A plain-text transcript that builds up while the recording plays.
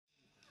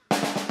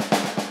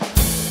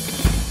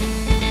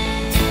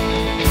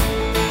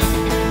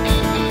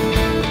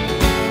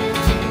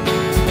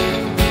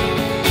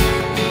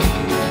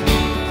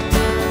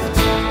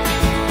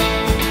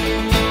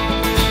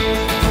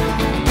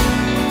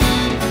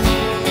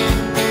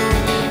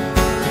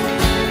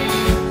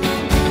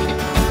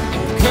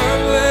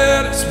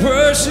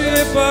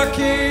worship our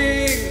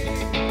King.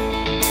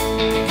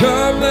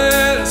 Come,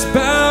 let us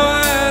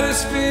bow at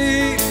His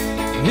feet.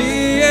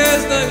 He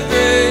has done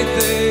great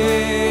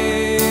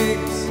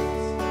things.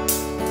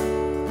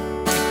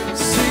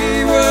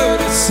 See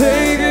what a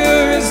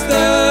Savior has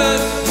done.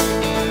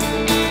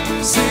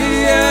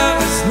 See how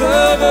His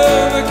love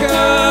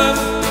overcome.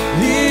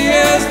 He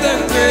has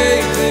done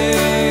great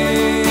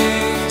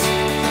things.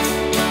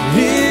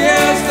 He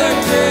has done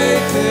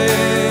great things.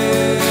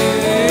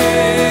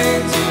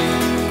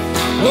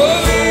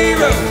 Oh,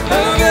 hero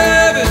of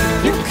heaven,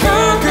 you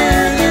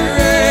conquered the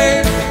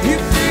grave. You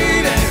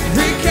freed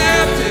every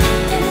captive,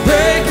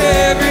 break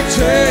every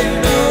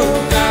chain. Oh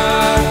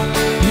God,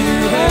 you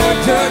have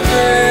done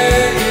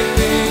great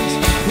things.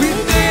 We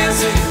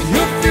dance in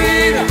your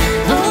freedom,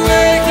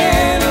 awake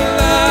and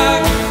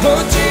alive.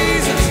 Oh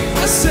Jesus,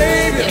 our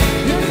Savior,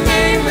 your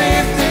name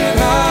lifted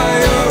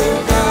high. Oh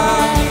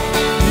God,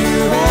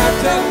 you have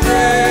done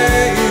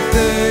great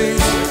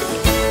things.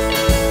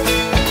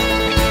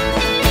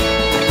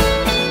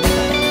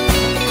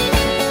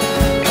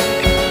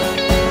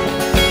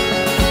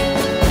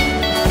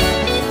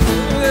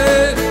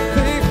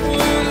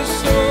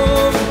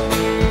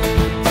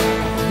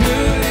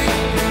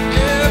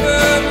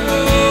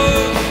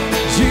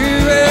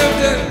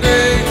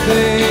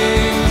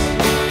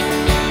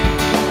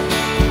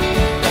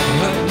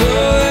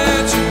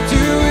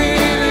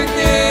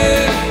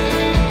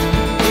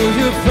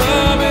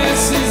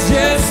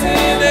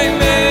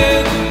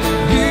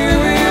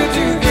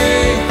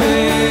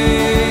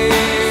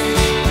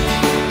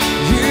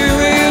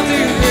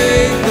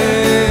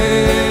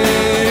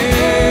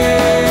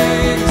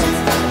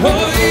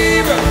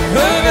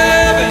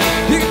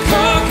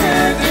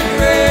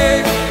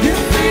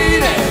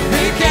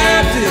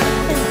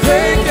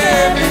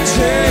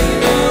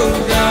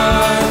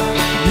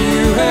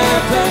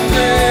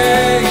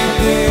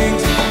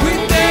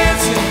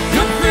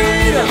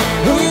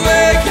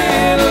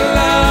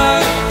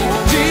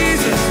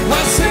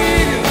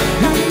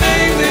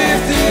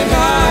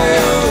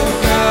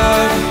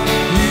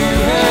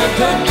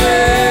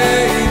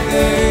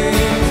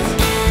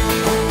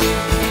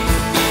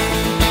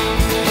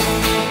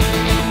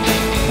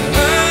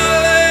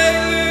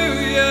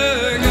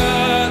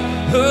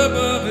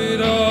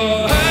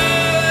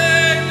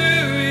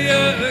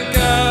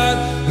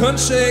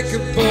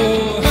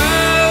 Unshakable,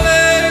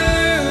 hallelujah,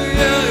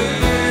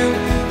 you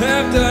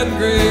have done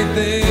great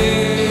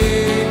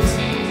things.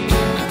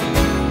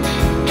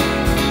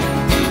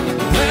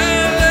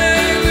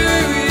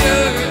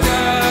 Hallelujah,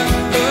 God,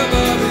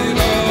 above it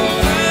all.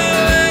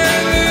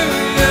 Hallelujah,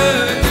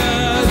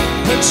 God,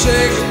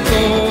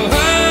 unshakable,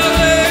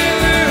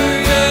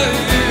 hallelujah,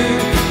 you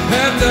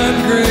have done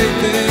great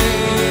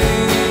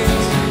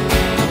things.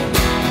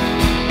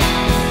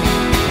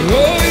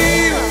 Oh,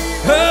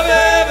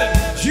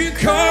 you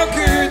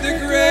conquered the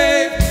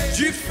grave,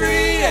 you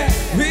freed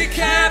every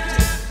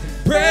captive,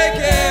 break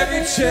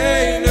every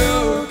chain.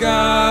 Oh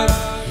God,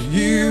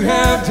 you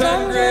have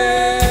done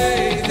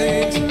great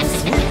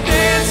things. We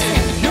dance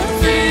in your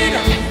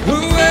freedom,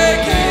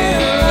 awake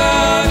and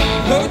alive.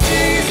 Oh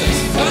Jesus,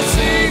 our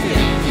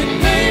Savior, your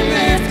name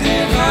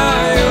lifted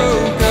high.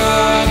 Oh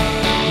God,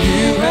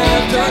 you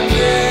have done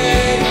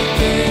great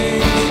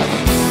things.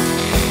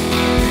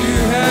 You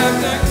have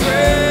done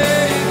great.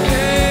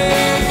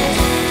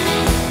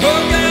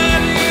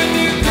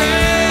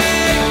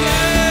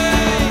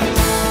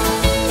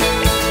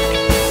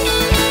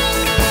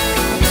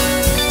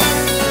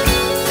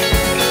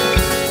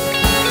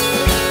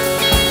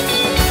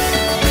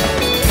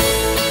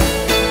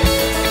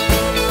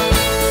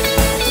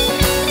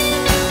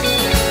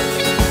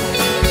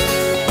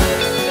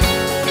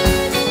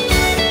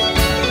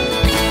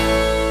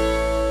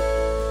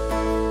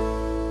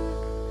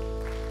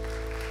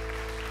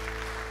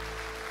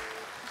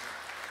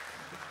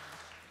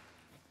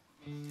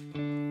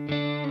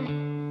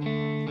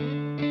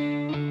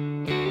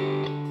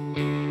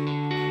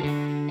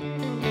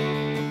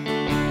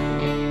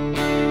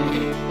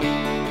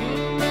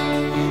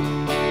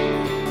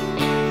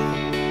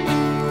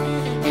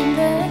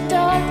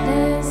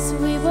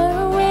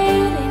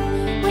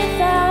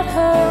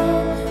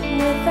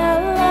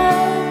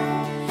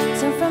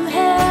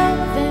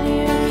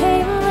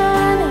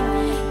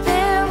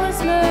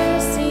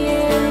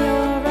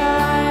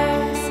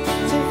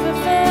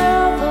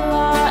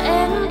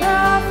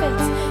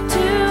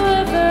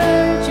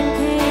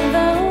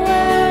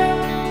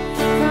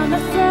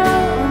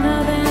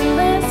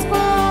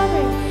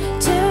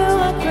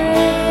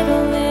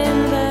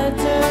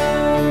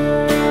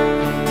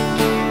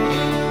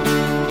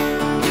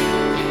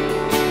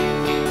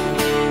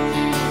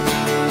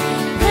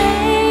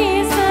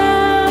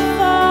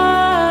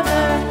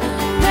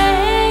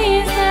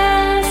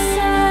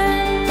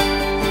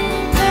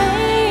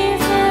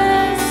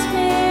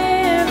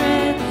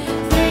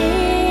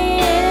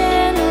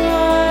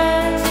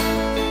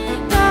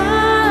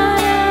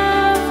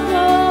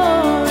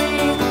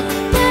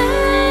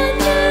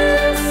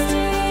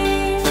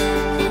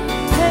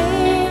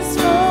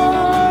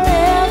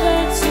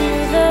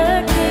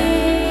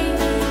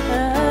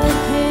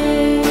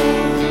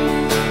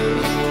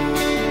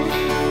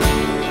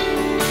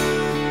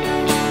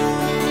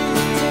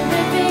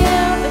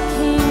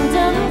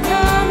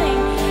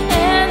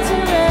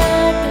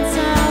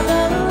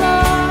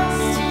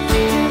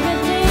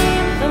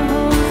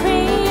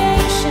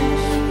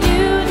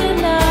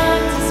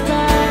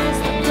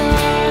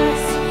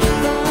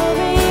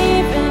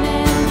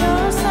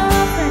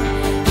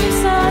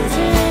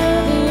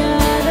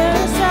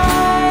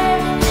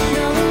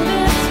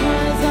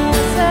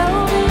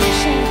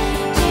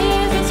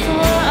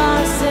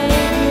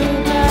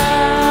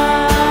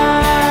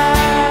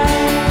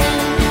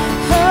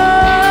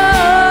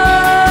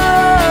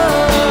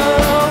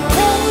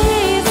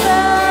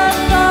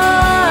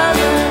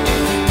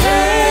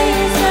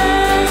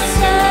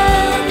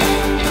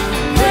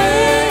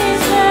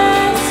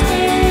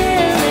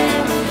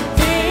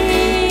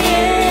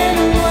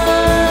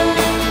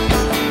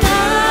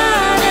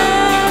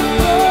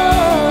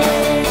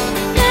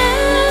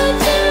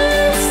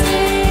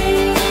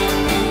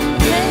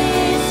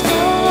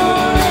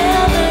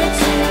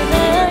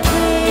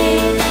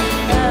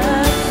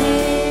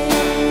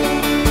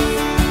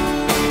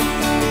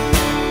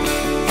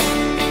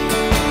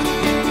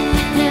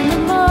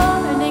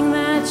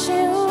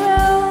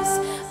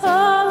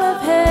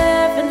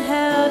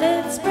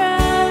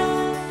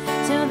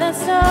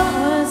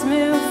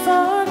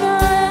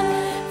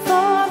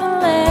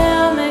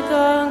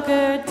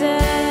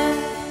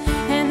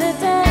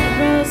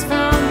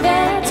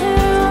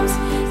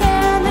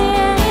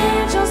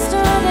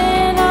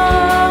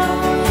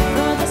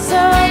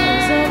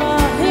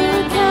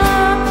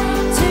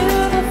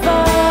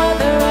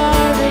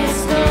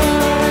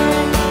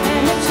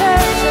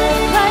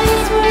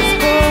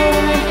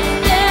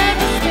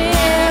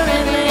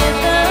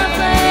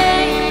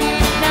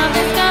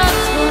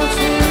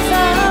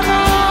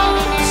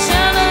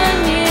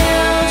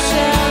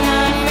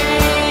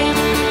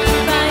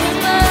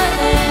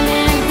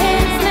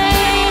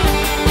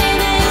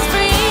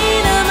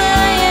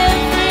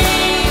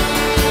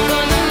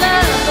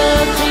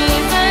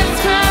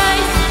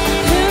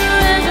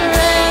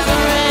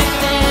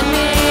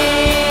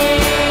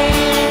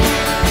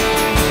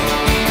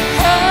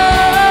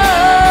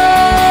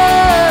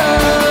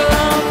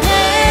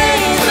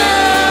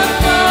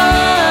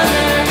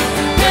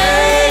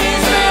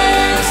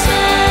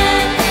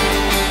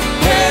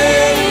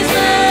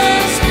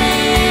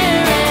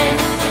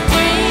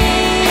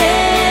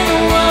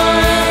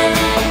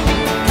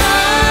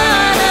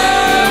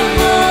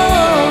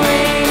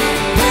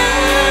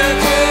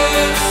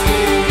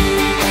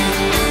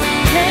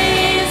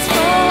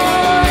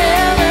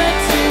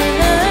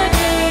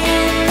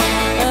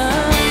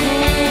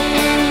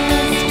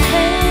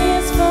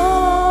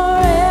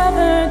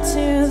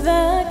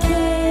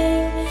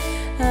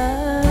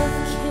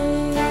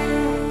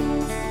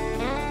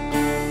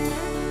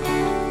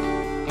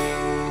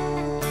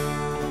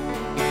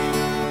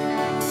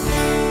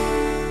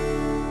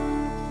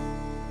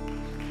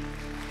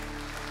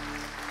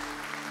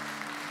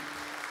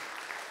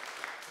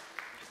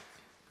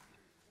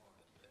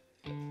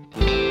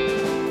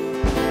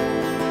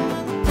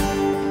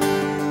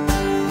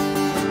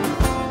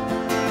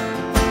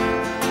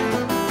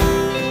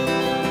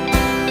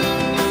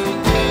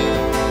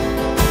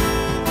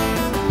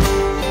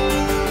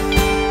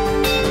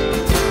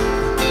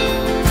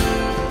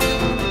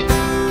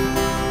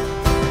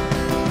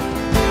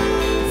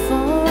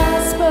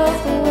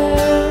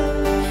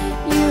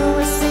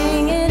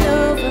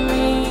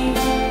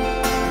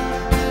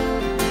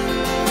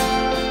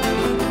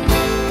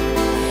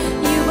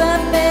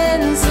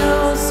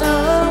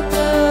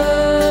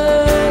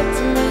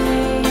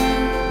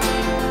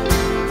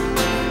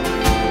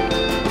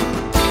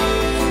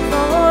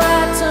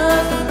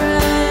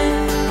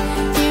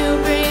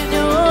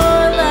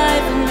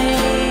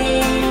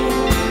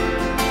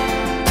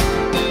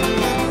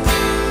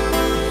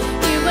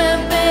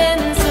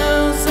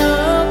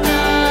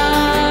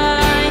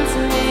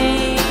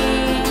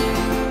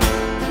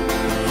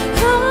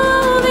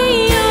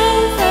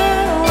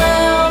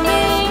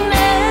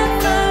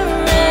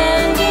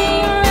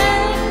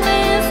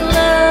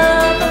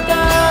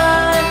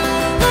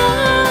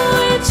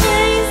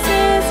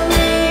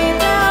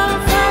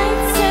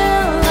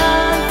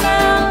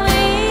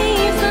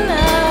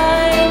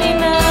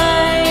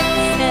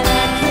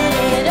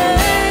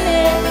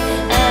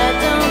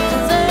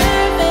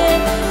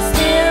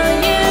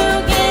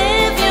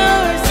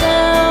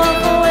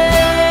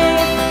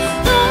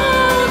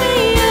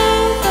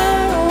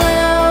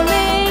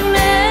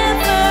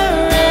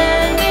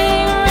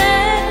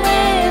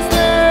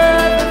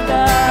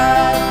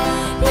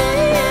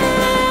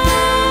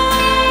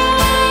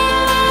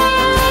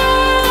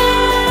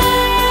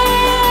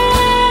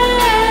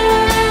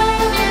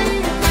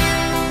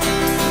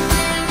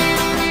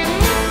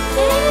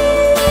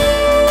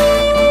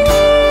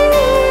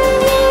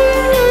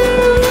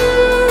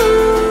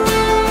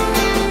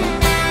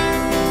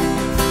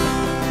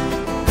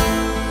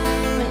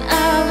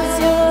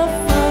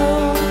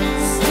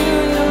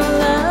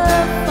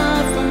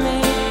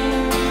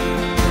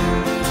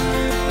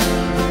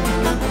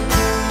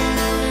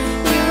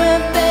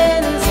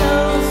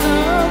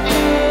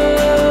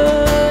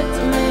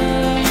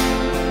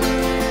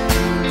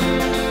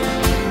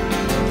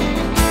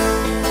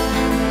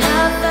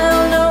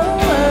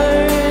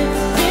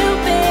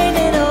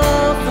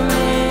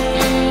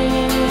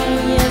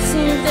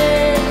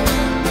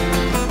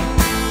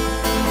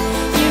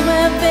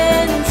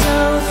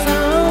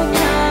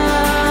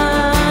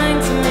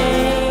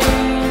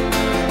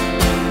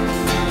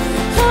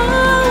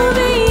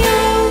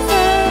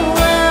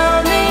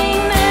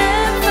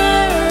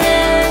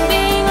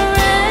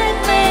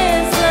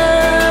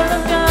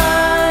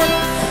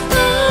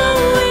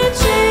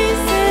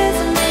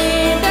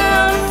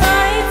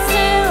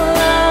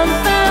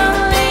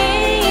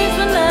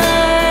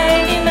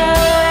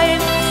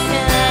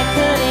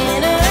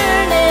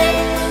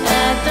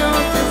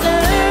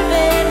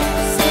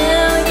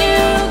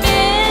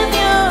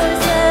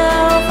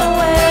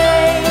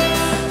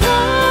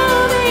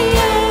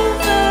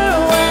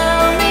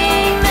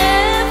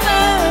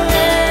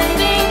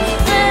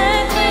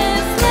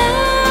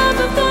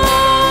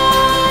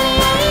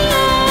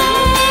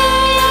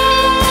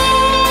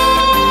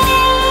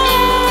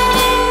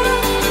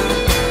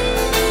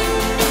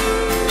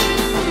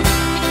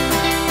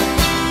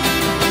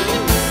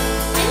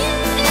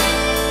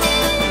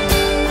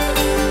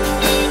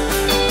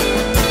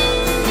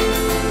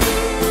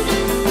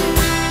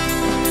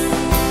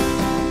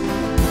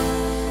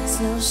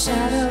 no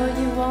shadow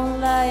you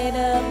won't light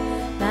up,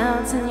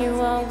 mountain you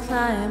won't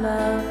climb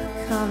up,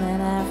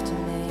 coming after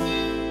me.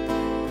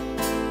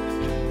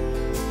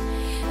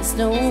 There's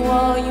no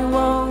wall you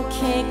won't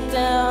kick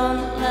down,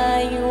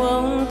 lie you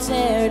won't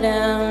tear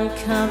down,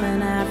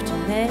 coming after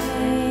me.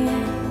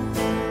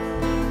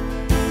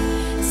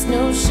 There's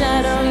no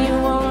shadow you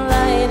won't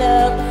light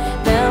up,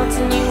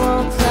 mountain you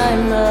won't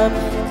climb up,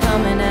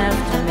 coming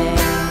after me.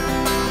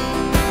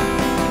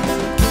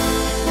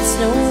 There's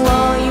no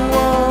wall you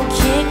won't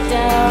kick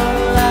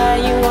down, lie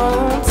you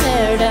won't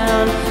tear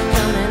down,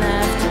 coming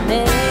after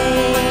me.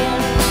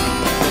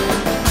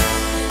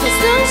 There's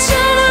no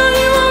shadow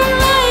you won't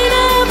light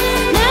up,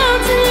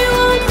 mountain you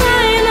won't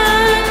climb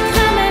up,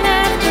 coming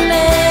after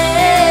me.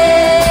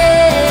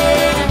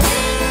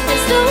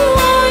 There's no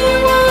wall you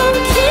won't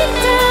kick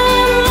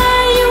down,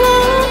 lie you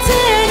won't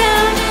tear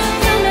down,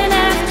 coming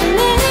after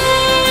me.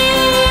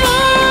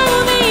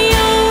 Oh, the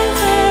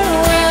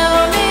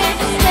overwhelming,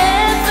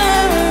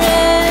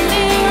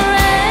 never-ending,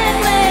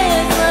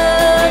 reckless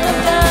love of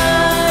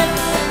God.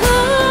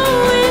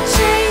 Oh, it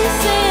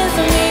chases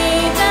me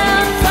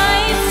down,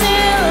 fights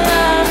till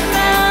I'm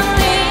found,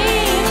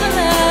 leaves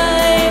the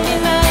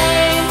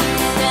 99.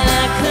 And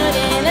I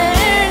couldn't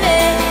earn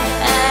it,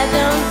 I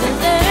don't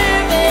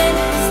deserve it,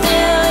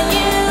 still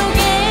you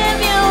give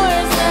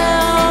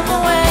yourself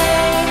away.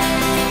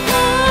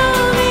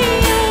 Oh, the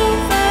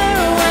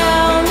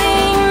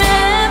overwhelming,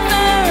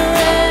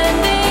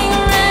 never-ending,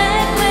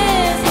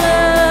 reckless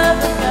love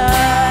of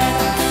God.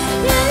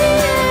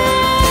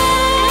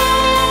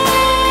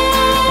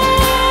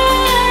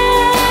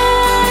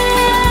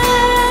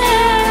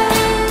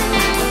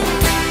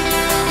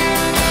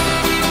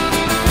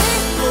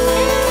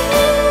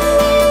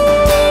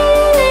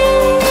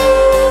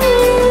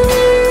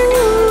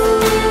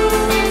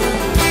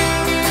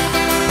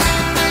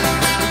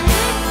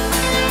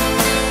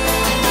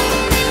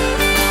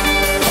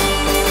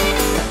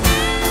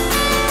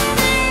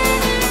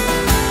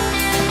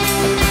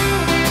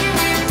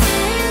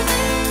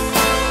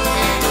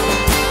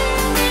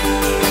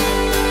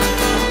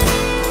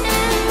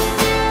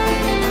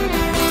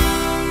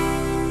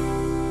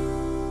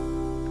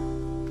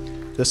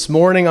 This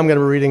morning I'm going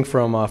to be reading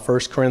from 1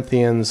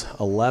 Corinthians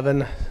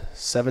 11,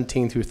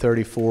 17 through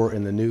 34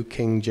 in the New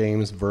King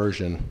James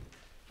Version.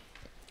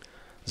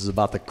 This is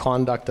about the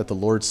conduct at the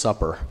Lord's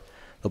Supper.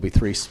 There'll be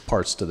 3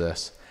 parts to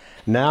this.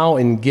 Now,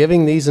 in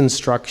giving these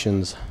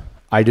instructions,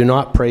 I do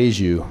not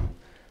praise you,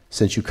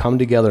 since you come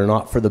together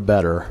not for the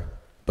better,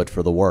 but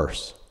for the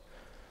worse.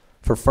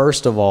 For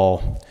first of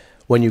all,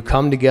 when you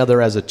come together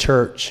as a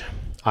church,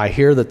 I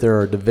hear that there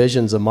are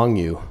divisions among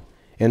you,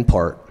 in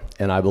part,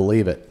 and I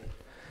believe it.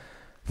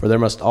 For there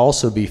must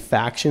also be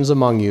factions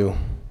among you,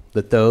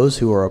 that those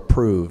who are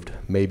approved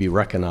may be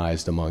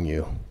recognized among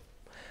you.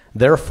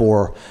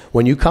 Therefore,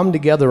 when you come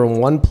together in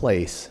one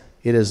place,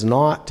 it is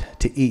not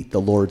to eat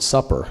the Lord's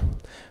Supper.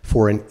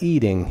 For in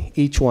eating,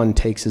 each one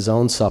takes his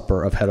own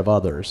supper ahead of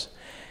others,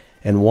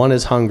 and one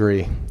is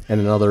hungry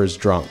and another is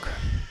drunk.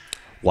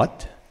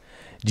 What?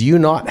 Do you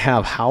not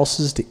have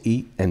houses to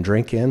eat and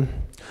drink in?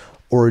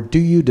 Or do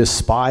you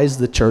despise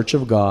the church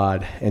of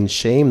God and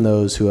shame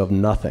those who have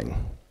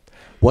nothing?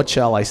 What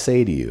shall I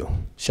say to you?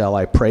 Shall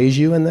I praise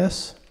you in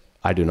this?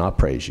 I do not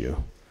praise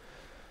you.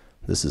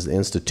 This is the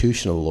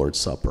institution of the Lord's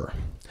Supper.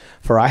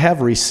 For I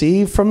have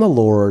received from the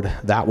Lord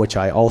that which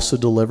I also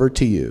delivered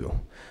to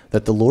you,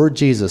 that the Lord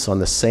Jesus, on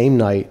the same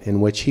night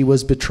in which he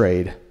was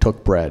betrayed,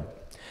 took bread.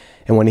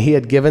 And when he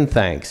had given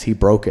thanks, he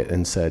broke it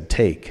and said,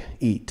 "Take,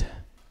 eat.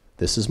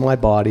 This is my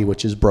body,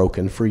 which is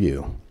broken for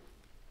you.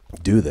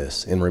 Do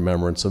this in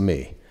remembrance of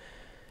me."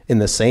 In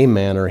the same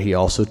manner, he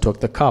also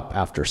took the cup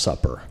after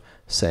supper,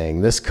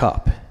 saying, "This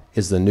cup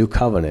is the new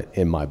covenant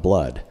in my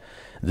blood.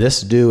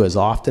 This do as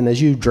often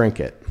as you drink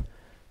it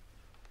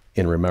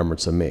in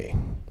remembrance of me.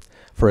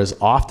 For as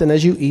often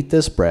as you eat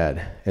this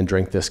bread and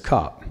drink this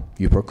cup,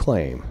 you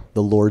proclaim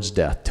the Lord's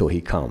death till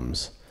he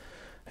comes."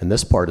 And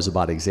this part is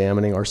about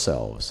examining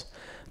ourselves.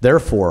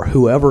 Therefore,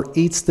 whoever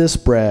eats this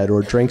bread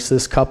or drinks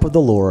this cup of the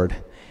Lord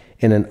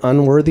in an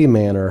unworthy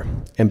manner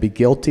and be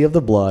guilty of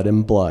the body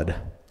and blood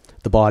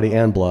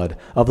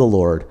of the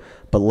Lord,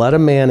 but let a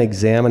man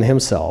examine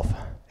himself,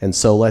 and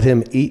so let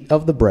him eat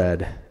of the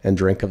bread and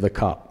drink of the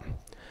cup.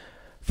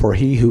 For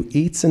he who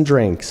eats and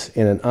drinks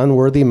in an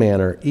unworthy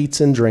manner eats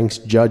and drinks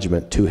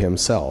judgment to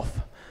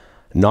himself,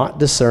 not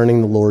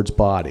discerning the Lord's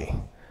body.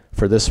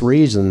 For this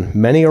reason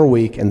many are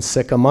weak and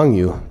sick among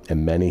you,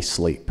 and many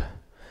sleep.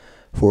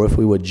 For if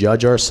we would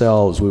judge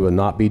ourselves, we would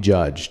not be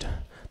judged.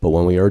 But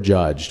when we are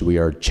judged, we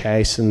are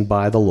chastened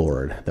by the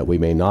Lord, that we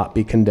may not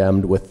be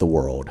condemned with the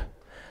world.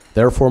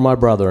 Therefore, my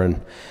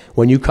brethren,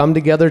 when you come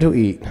together to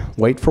eat,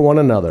 wait for one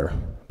another.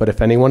 But if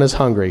anyone is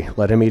hungry,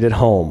 let him eat at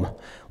home,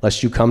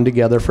 lest you come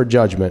together for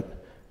judgment,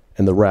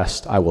 and the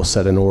rest I will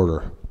set in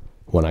order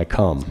when I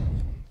come.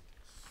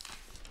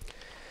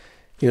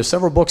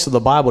 Several books of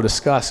the Bible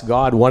discuss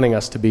God wanting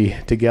us to be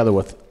together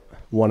with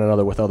one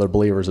another, with other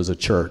believers as a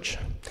church.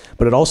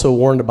 But it also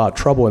warned about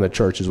trouble in the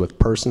churches with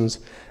persons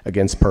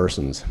against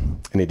persons,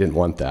 and he didn't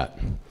want that.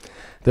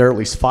 There are at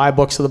least 5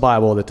 books of the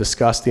Bible that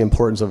discuss the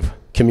importance of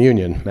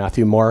communion: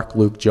 Matthew, Mark,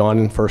 Luke, John,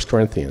 and 1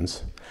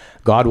 Corinthians.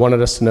 God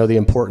wanted us to know the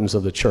importance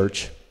of the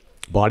church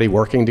body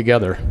working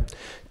together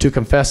to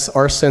confess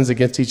our sins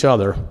against each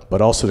other,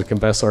 but also to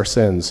confess our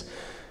sins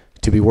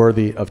to be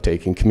worthy of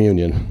taking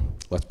communion.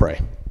 Let's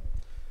pray.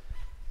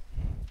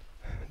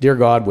 Dear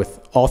God, with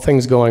all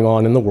things going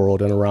on in the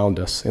world and around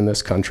us in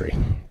this country,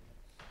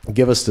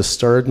 give us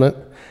discernment,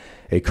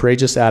 a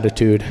courageous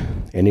attitude,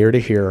 an ear to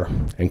hear,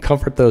 and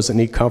comfort those that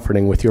need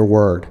comforting with your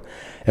word,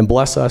 and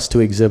bless us to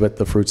exhibit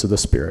the fruits of the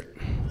Spirit.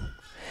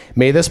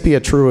 May this be a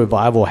true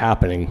revival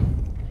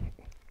happening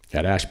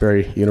at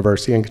Ashbury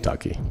University in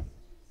Kentucky.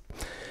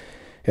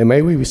 And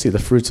may we see the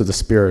fruits of the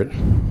Spirit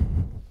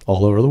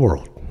all over the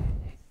world.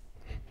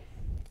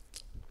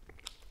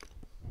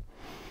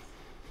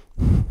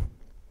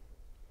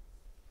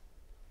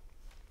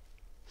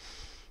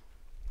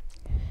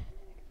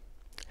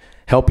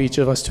 Help each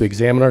of us to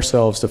examine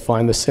ourselves to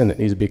find the sin that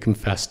needs to be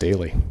confessed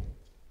daily,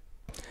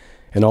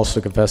 and also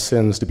confess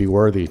sins to be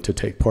worthy to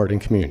take part in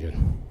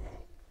communion.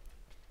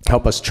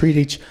 Help us treat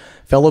each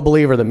fellow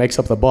believer that makes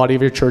up the body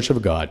of your church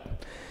of God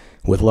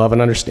with love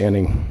and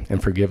understanding,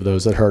 and forgive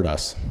those that hurt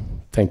us.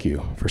 Thank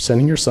you for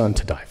sending your Son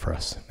to die for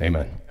us.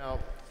 Amen. Now,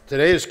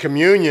 today is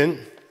communion.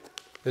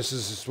 This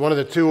is one of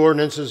the 2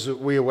 ordinances that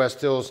we at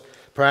West Hills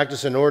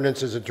practice. An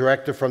ordinance is a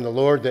directive from the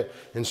Lord, that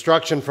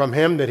instruction from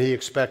Him that He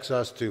expects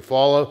us to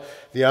follow.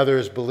 The other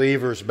is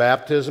believer's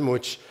baptism,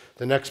 which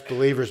the next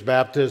believer's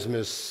baptism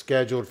is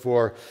scheduled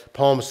for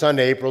Palm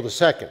Sunday, April the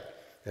 2nd.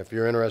 If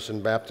you're interested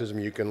in baptism,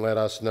 you can let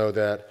us know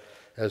that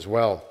as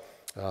well.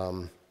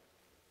 I'll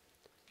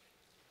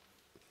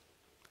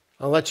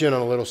let you in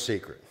on a little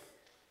secret.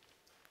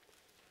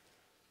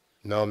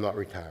 No, I'm not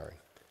retiring,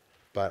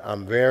 but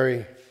I'm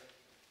very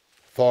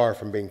far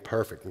from being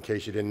perfect, in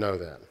case you didn't know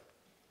that.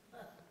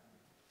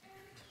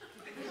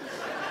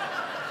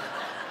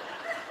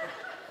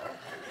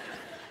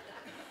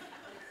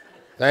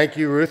 Thank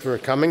you, Ruth, for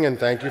coming, and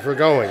thank you for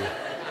going.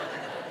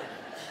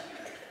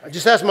 I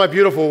just asked my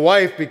beautiful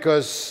wife,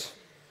 because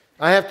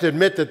I have to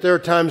admit that there are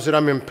times that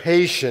I'm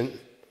impatient.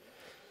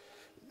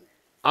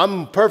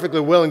 I'm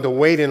perfectly willing to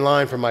wait in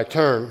line for my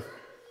turn,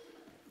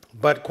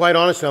 but quite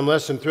honestly, I'm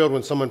less than thrilled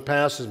when someone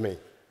passes me.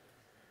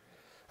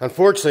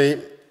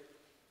 Unfortunately,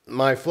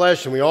 my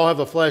flesh, and we all have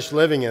the flesh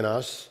living in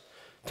us,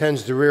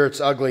 tends to rear its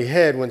ugly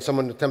head when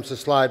someone attempts to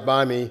slide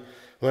by me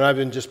when I've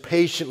been just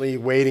patiently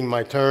waiting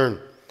my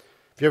turn.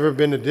 If you've ever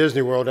been to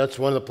Disney World, that's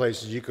one of the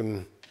places you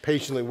can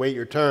patiently wait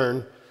your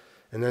turn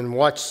and then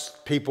watch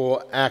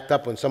people act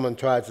up when someone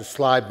tries to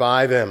slide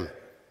by them.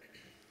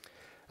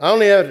 I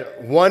only had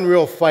one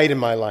real fight in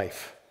my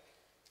life.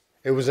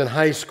 It was in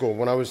high school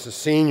when I was a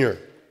senior.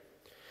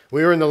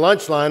 We were in the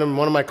lunch line, and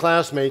one of my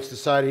classmates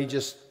decided he'd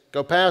just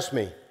go past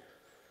me.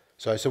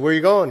 So I said, "Where are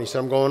you going?" He said,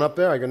 "I'm going up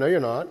there." I go, "No,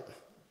 you're not."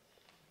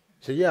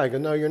 He said, "Yeah." I go,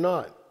 "No, you're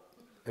not."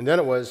 And then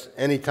it was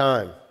any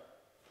time.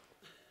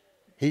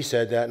 He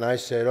said that, and I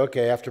said,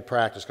 "Okay, after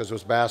practice," because it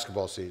was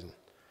basketball season.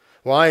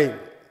 Well, I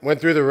went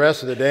through the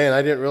rest of the day, and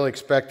I didn't really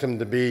expect him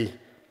to be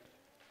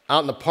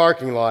out in the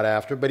parking lot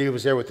after, but he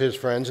was there with his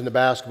friends, and the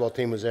basketball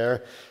team was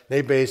there.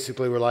 They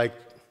basically were like,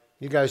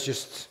 "You guys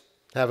just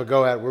have a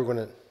go at it. We're going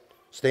to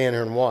stay in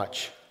here and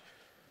watch."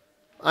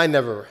 I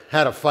never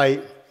had a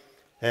fight,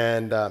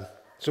 and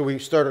so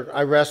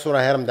I wrestled.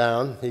 I had him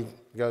down. He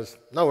goes,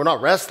 "No, we're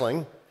not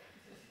wrestling.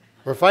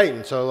 We're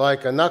fighting." So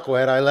like a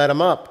knucklehead, I let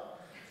him up.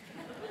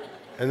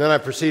 And then I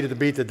proceeded to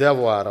beat the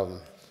devil out of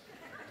him.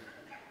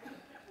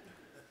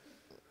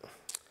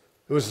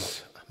 It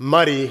was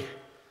muddy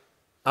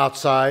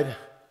outside,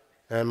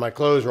 and my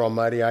clothes were all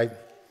muddy. I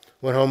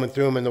went home and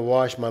threw them in the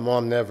wash. My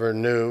mom never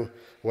knew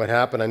what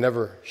happened. I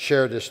never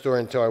shared this story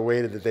until I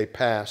waited that they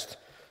passed,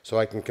 so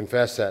I can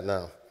confess that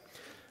now.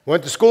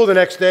 Went to school the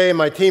next day, and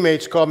my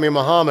teammates called me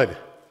Muhammad.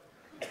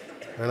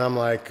 And I'm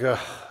like,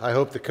 I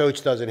hope the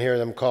coach doesn't hear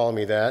them calling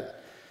me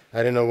that. I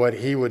didn't know what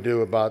he would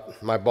do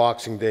about my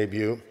boxing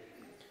debut.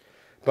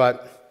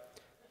 But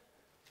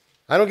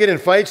I don't get in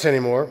fights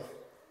anymore.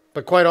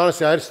 But quite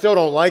honestly, I still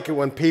don't like it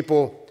when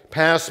people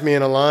pass me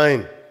in a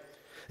line.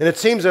 And it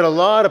seems that a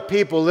lot of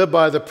people live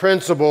by the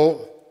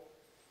principle,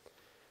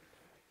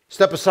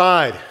 step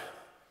aside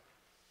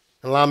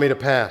and allow me to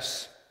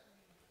pass.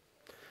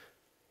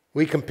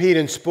 We compete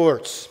in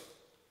sports.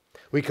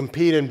 We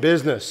compete in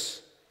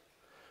business.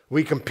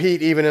 We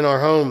compete even in our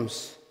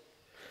homes.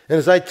 And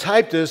as I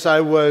typed this,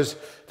 I was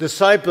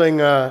discipling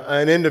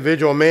an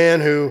individual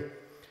man who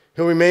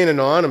remained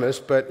anonymous,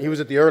 but he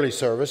was at the early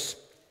service.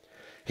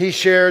 He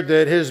shared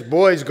that his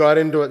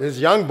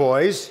young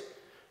boys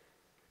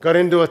got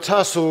into a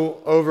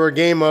tussle over a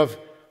game of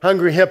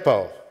Hungry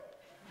Hippo.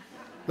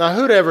 Now,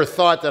 who'd ever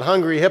thought that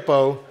Hungry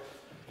Hippo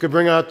could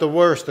bring out the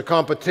worst, the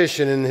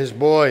competition in his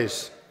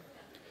boys?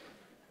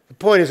 The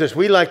point is this: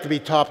 we like to be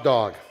top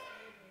dog.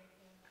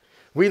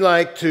 We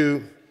like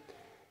to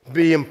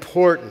be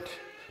important.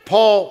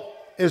 Paul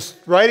is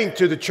writing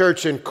to the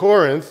church in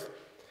Corinth,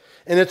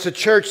 and it's a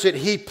church that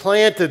he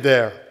planted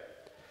there.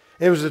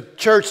 It was a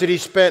church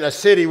that a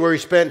city where he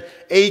spent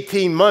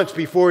 18 months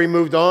before he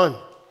moved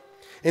on.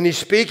 And he's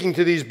speaking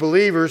to these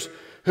believers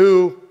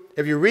who,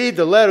 if you read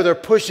the letter, they're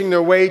pushing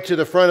their way to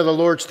the front of the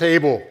Lord's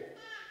table.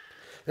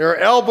 They're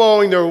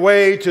elbowing their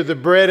way to the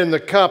bread and the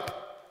cup.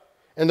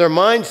 And their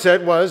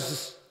mindset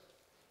was,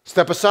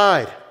 step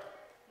aside.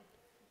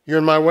 You're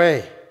in my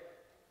way.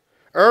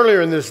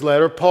 Earlier in this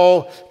letter,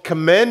 Paul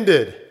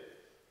commended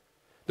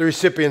the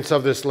recipients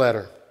of this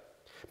letter.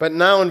 But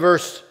now in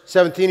verse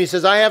 17, he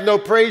says, I have no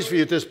praise for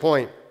you at this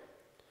point.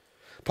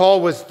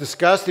 Paul was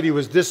disgusted. He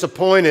was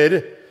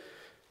disappointed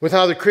with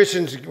how the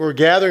Christians were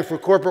gathering for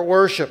corporate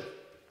worship.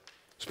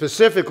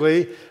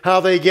 Specifically, how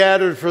they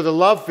gathered for the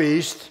love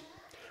feast,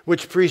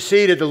 which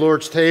preceded the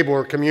Lord's table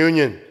or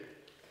communion.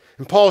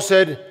 And Paul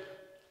said,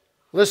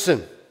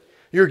 listen,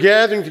 you're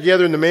gathering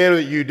together in the manner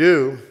that you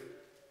do.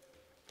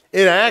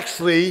 It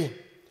actually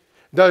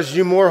does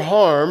you more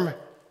harm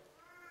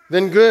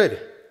than good.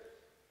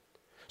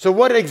 So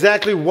what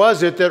exactly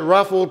was it that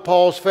ruffled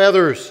Paul's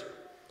feathers?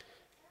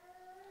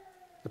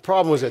 The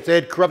problem was that they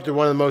had corrupted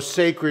one of the most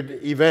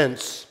sacred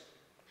events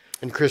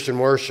in Christian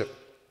worship,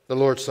 the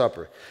Lord's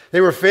Supper.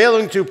 They were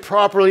failing to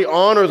properly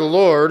honor the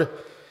Lord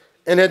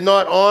and had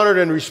not honored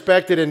and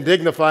respected and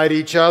dignified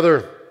each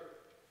other.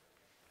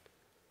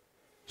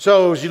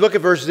 So as you look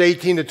at verses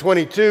 18 to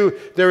 22,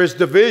 there is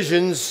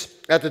divisions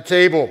at the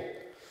table.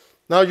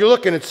 Now you're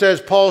looking, it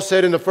says, Paul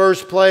said in the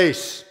first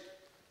place.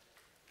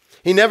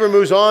 He never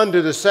moves on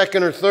to the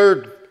second or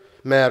third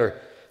matter.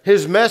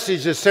 His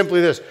message is simply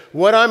this.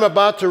 What I'm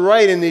about to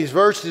write in these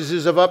verses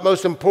is of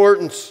utmost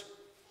importance.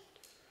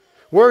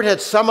 Word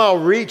had somehow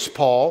reached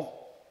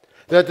Paul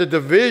that the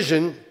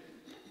division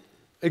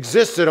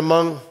existed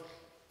among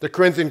the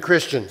Corinthian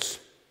Christians.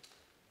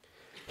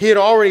 He had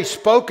already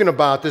spoken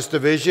about this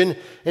division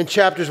in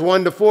chapters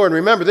 1 to 4. And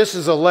remember, this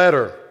is a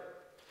letter.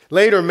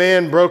 Later,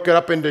 man broke it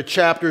up into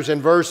chapters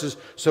and verses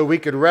so we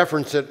could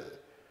reference it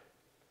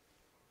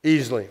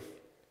easily.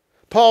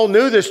 Paul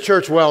knew this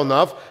church well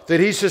enough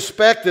that he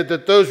suspected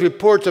that those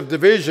reports of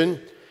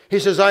division, he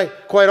says,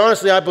 quite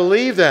honestly, I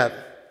believe that.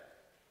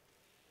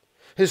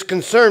 His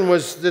concern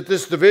was that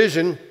this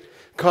division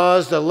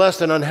caused a less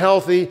than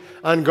unhealthy,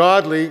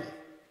 ungodly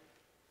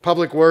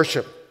public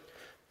worship.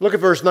 Look at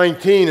verse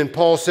 19, and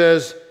Paul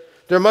says,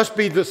 there must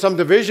be some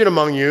division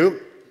among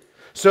you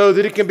so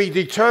that it can be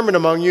determined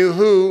among you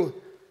who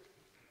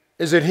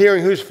is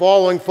adhering, who's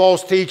following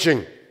false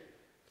teaching.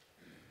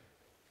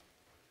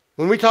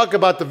 When we talk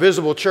about the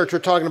visible church, we're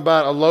talking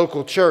about a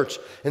local church.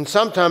 And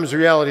sometimes the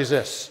reality is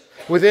this.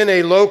 Within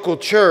a local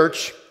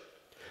church,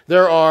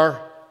 there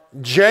are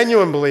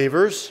genuine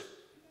believers,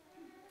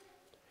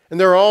 and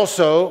there are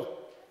also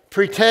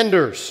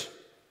pretenders.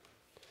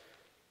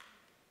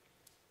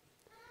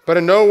 But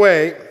in no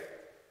way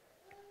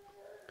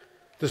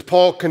does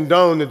Paul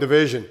condone the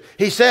division.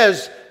 He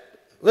says,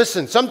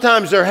 listen,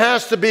 sometimes there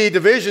has to be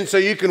division so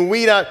you can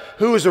weed out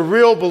who is a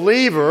real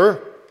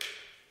believer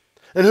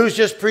and who's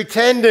just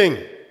pretending.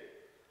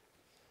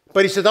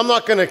 But he said, I'm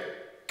not going to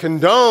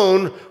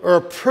condone or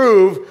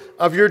approve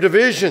of your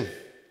division.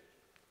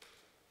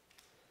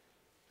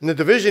 And the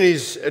division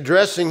he's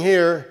addressing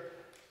here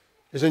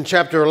is in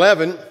chapter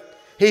 11.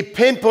 He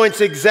pinpoints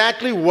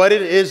exactly what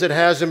it is that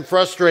has him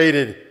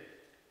frustrated.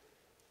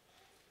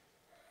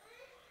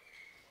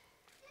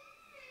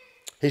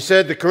 He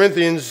said to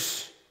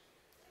Corinthians,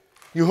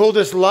 you hold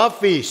this love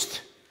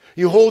feast.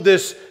 You hold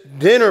this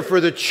dinner for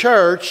the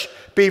church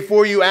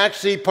before you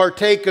actually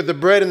partake of the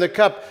bread and the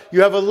cup.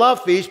 You have a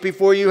love feast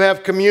before you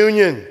have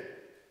communion.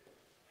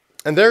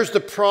 And there's the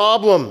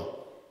problem.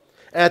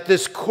 At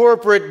this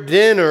corporate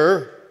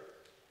dinner,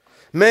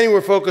 many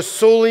were focused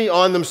solely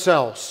on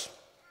themselves.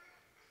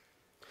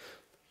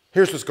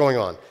 Here's what's going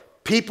on.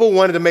 People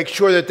wanted to make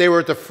sure that they were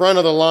at the front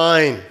of the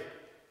line,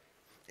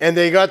 and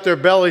they got their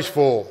bellies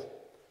full.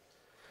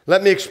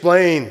 Let me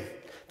explain.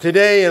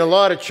 Today, in a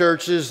lot of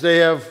churches, they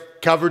have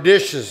covered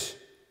dishes.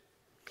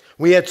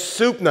 We had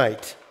soup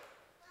night.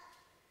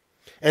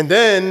 And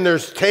then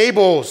there's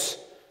tables.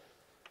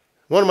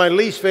 One of my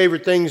least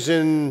favorite things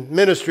in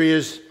ministry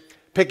is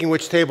picking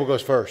which table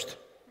goes first.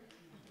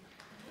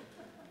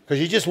 Because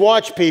you just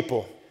watch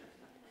people.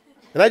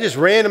 And I just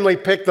randomly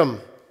pick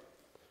them.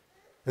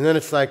 And then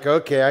it's like,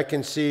 okay, I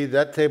can see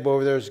that table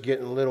over there is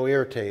getting a little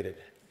irritated.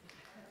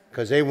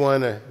 Because they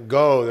want to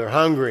go, they're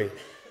hungry.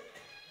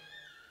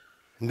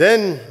 And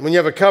then when you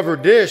have a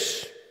covered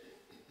dish,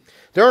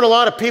 there aren't a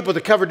lot of people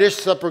that cover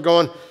dishes up are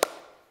going,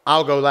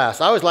 I'll go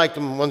last. I always like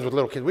the ones with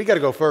little kids. We got to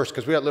go first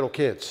because we got little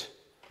kids.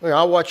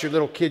 I'll watch your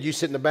little kid. You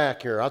sit in the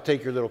back here. I'll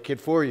take your little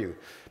kid for you.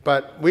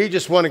 But we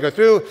just want to go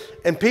through.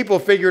 And people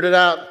figured it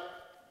out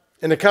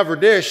in the covered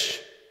dish.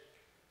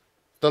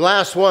 The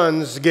last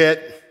ones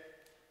get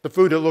the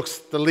food that looks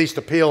the least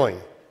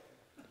appealing.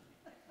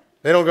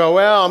 They don't go,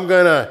 well,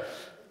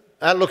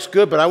 that looks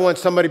good, but I want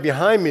somebody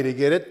behind me to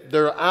get it.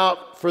 They're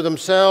out for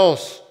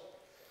themselves.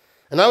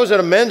 And I was at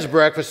a men's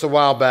breakfast a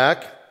while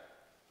back,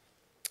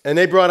 and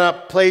they brought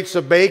out plates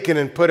of bacon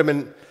and put them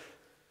in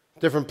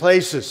different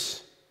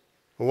places.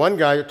 One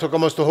guy took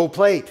almost the whole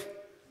plate.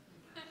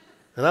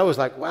 And I was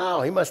like,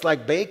 wow, he must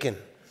like bacon.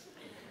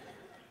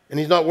 And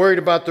he's not worried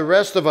about the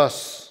rest of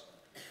us.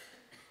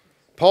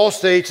 Paul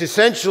states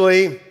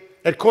essentially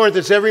at Corinth,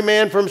 it's every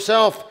man for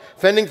himself,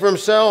 fending for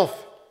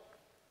himself.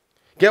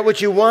 Get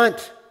what you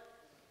want.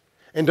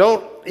 And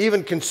don't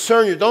even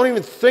concern you. Don't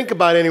even think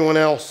about anyone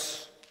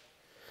else.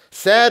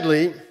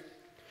 Sadly,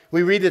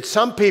 we read that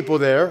some people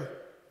there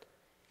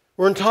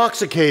were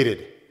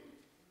intoxicated.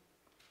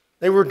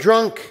 They were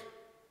drunk.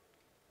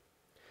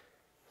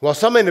 While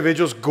some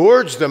individuals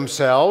gorged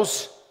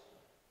themselves,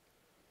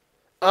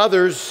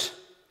 others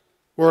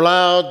were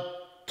allowed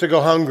to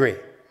go hungry.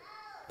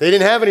 They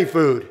didn't have any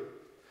food.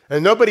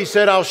 And nobody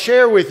said, I'll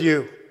share with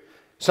you.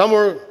 Some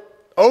were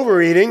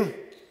overeating,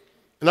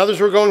 and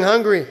others were going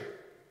hungry.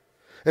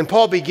 And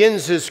Paul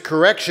begins his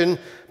correction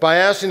by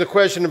asking the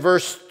question in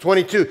verse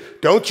 22,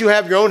 don't you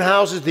have your own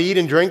houses to eat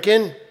and drink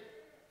in?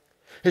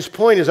 His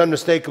point is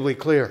unmistakably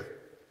clear.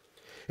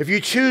 If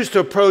you choose to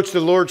approach the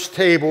Lord's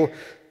table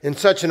in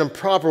such an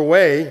improper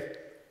way,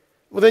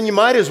 well, then you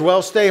might as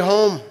well stay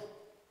home.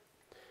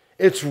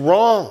 It's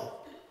wrong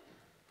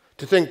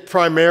to think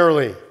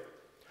primarily,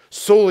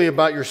 solely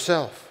about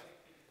yourself.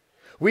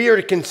 We are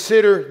to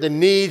consider the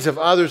needs of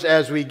others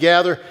as we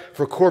gather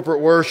for corporate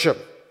worship.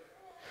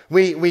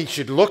 We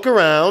should look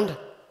around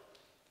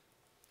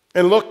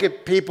and look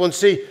at people and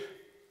see,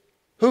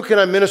 who can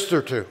I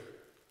minister to?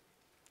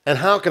 And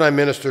how can I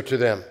minister to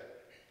them?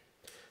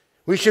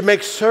 We should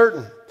make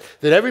certain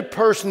that every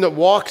person that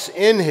walks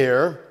in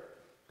here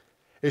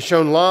is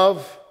shown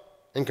love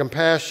and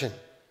compassion.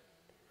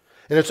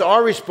 And it's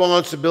our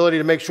responsibility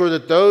to make sure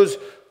that those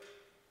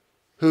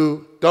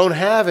who don't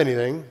have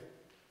anything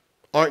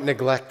aren't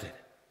neglected.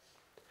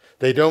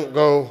 They don't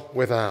go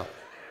without.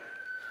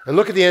 And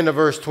look at the end of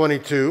verse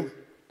 22.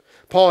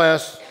 Paul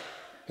asks,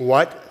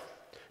 what?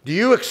 Do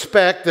you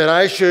expect that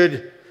I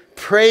should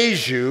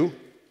praise you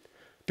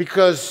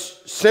because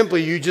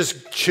simply you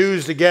just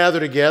choose to gather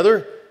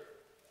together?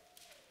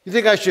 You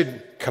think I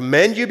should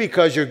commend you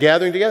because you're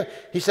gathering together?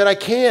 He said, I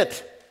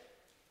can't,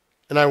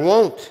 and I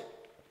won't.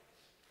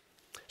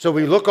 So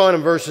we look on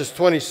in verses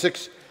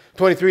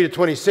 23 to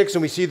 26,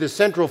 and we see the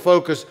central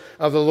focus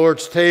of the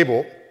Lord's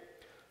table.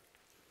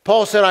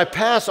 Paul said, I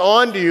pass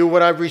on to you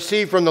what I've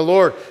received from the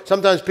Lord.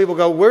 Sometimes people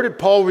go, where did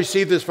Paul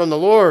receive this from the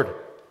Lord?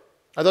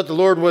 I thought the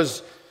Lord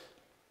was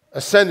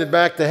ascended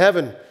back to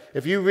heaven.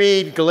 If you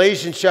read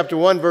Galatians chapter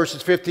 1,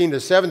 verses 15 to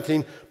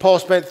 17, Paul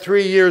spent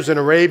 3 years in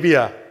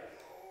Arabia.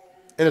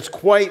 And it's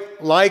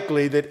quite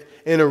likely that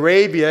in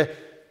Arabia,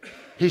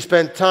 he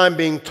spent time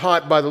being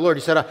taught by the Lord.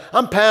 He said,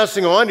 I'm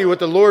passing on to you what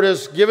the Lord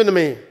has given to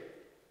me.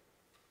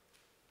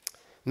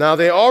 Now,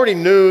 they already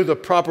knew the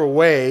proper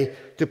way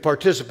to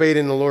participate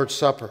in the Lord's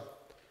Supper.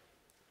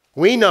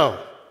 We know,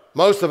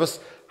 most of us,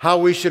 how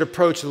we should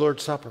approach the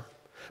Lord's Supper.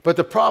 But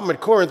the problem at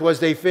Corinth was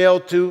they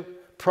failed to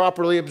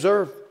properly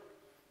observe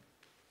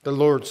the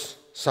Lord's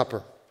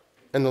Supper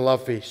and the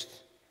love feast.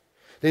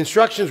 The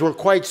instructions were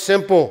quite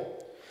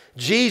simple.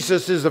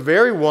 Jesus is the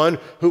very one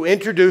who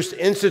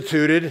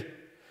instituted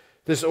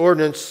this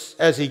ordinance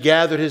as he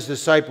gathered his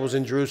disciples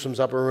in Jerusalem's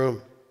upper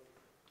room.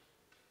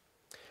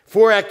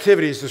 4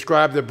 activities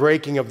describe the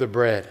breaking of the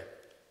bread. It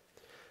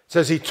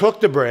says he took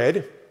the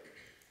bread,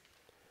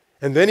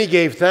 and then he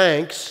gave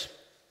thanks,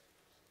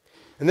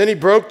 and then he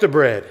broke the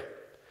bread.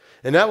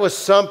 And that was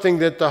something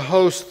that the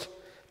host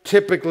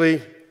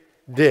typically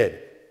did.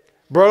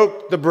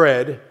 Broke the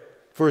bread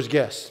for his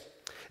guests.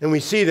 And we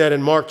see that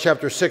in Mark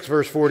chapter 6,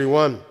 verse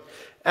 41.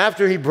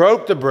 After he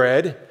broke the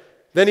bread,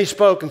 then he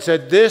spoke and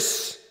said,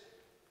 this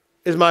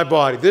is my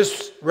body.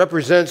 This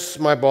represents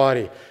my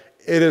body.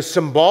 It is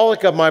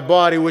symbolic of my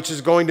body, which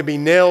is going to be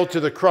nailed to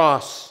the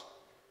cross.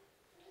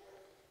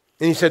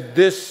 And he said,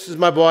 this is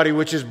my body,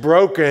 which is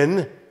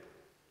broken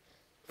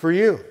for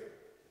you.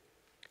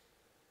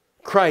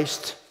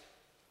 Christ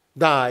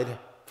died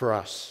for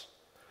us.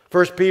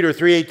 1 Peter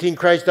 3:18,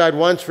 Christ died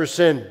once for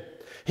sin.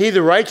 He,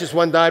 the righteous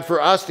one, died for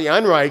us, the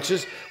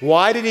unrighteous.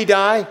 Why did he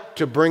die?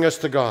 To bring us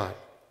to God.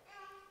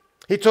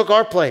 He took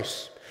our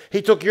place.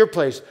 He took your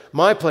place,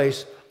 my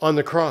place on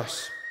the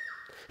cross.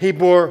 He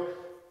bore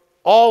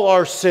all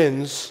our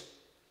sins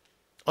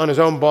on his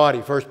own body,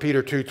 1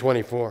 Peter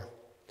 2:24.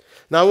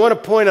 Now I want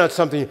to point out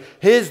something.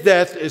 His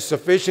death is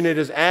sufficient. It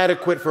is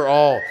adequate for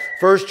all.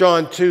 1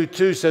 John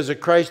 2:2 says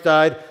that Christ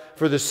died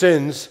for the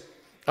sins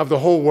of the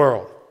whole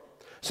world.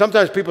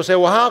 Sometimes people say,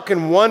 well, how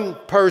can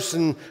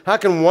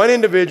one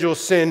individual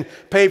sin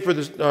pay for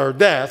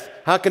death?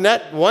 How can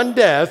that one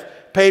death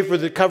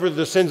cover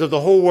the sins of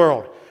the whole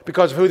world?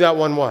 Because of who that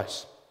one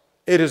was.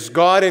 It is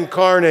God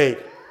incarnate,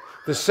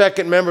 the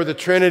second member of the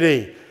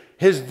Trinity.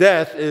 His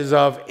death is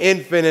of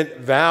infinite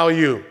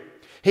value.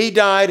 He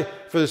died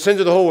for the sins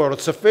of the whole world.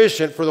 It's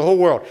sufficient for the whole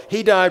world.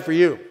 He died for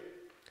you.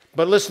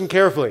 But listen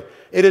carefully.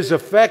 It is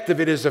effective,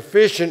 it is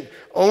efficient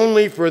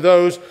only for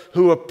those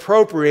who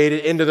appropriate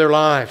it into their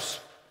lives.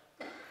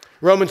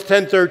 Romans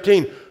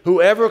 10:13,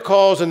 whoever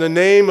calls in the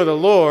name of the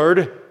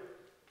Lord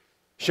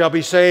shall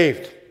be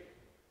saved.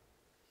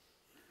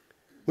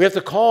 We have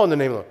to call in the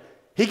name of the Lord.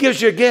 He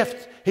gives you a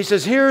gift. He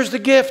says, here's the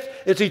gift.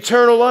 It's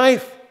eternal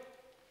life.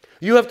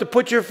 You have to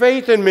put your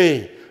faith in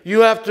me.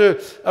 You have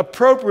to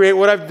appropriate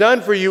what I've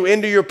done for you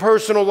into your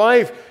personal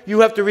life.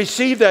 You have to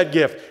receive that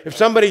gift. If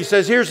somebody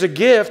says, here's a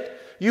gift,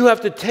 you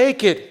have to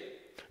take it.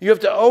 You have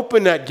to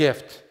open that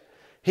gift.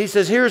 He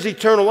says, here's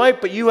eternal life,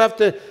 but you have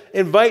to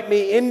invite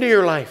me into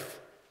your life.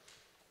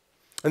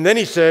 And then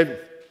he said,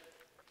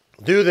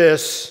 do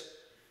this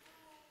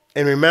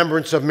in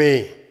remembrance of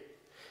me.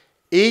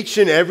 Each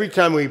and every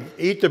time we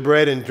eat the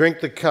bread and drink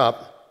the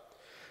cup,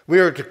 we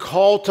are to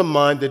call to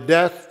mind the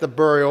death, the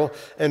burial,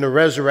 and the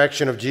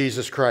resurrection of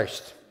Jesus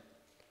Christ.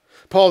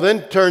 Paul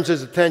then turns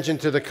his attention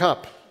to the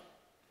cup.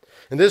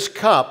 And this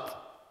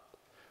cup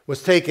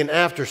was taken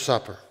after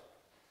supper.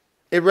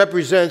 It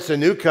represents the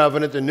new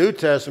covenant, the New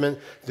Testament,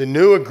 the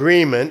new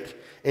agreement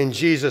in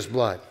Jesus'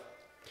 blood.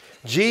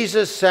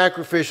 Jesus'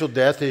 sacrificial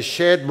death, his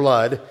shed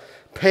blood,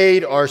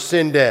 paid our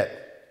sin debt.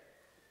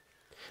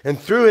 And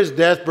through his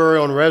death,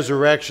 burial, and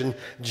resurrection,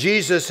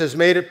 Jesus has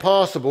made it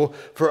possible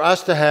for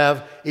us to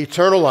have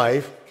eternal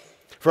life,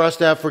 for us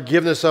to have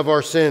forgiveness of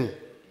our sin.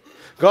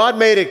 God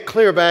made it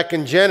clear back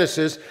in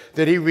Genesis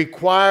that he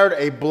required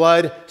a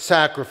blood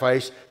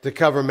sacrifice to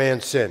cover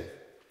man's sin.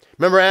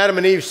 Remember, Adam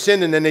and Eve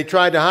sinned, and then they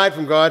tried to hide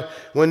from God.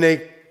 When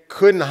they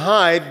couldn't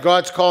hide,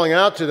 God's calling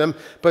out to them,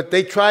 but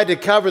they tried to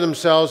cover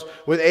themselves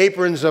with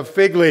aprons of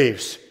fig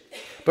leaves.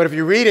 But if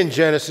you read in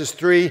Genesis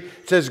 3,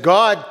 it says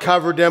God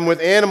covered them with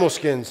animal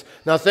skins.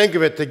 Now think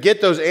of it. To get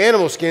those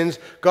animal skins,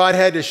 God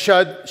had to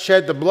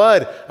shed the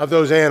blood of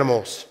those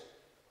animals.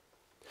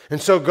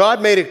 And so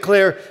God made it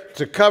clear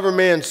to cover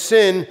man's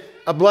sin,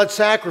 a blood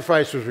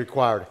sacrifice was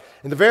required.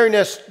 In the very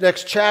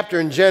next chapter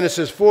in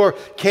Genesis 4,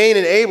 Cain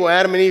and Abel,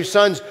 Adam and Eve's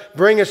sons,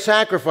 bring a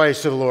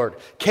sacrifice to the Lord.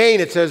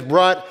 Cain, it says,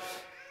 brought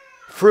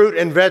fruit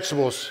and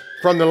vegetables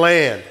from the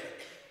land.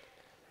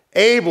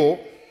 Abel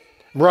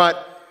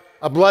brought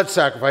a blood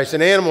sacrifice,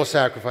 an animal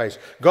sacrifice.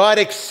 God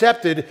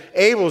accepted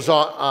Abel's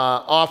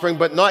offering,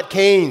 but not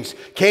Cain's.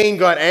 Cain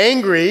got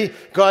angry.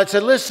 God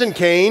said, listen,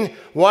 Cain,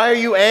 why are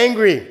you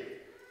angry?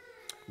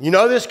 You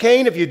know this,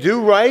 Cain? If you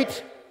do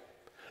right,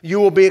 you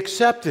will be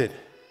accepted.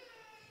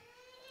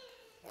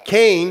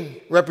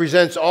 Cain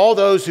represents all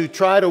those who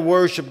try to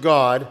worship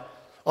God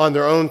on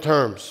their own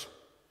terms.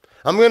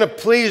 I'm going to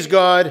please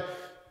God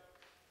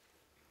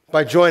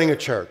by joining a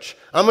church.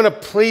 I'm going to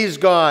please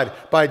God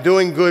by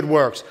doing good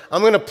works.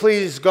 I'm going to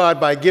please God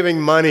by giving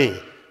money.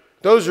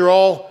 Those are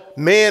all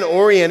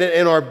man-oriented,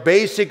 and our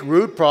basic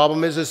root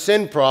problem is a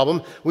sin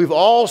problem. We've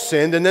all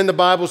sinned, and then the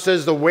Bible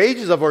says the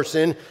wages of our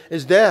sin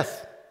is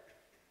death.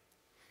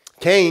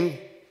 Cain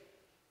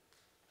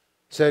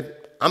said,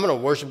 I'm going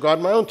to worship God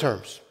on my own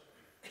terms.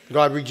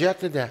 God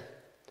rejected that.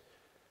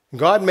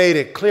 God made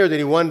it clear that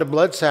he wanted a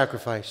blood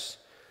sacrifice.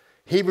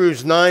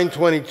 Hebrews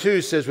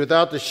 9:22 says,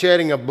 without the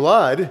shedding of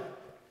blood,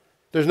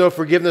 there's no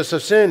forgiveness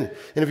of sin.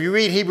 And if you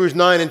read Hebrews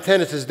 9 and 10,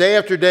 it says, day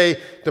after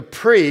day, the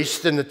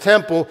priests in the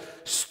temple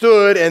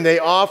stood and they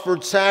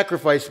offered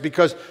sacrifice,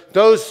 because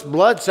those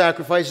blood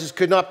sacrifices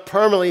could not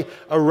permanently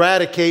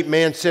eradicate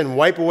man's sin,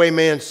 wipe away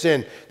man's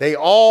sin. They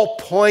all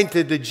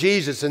pointed to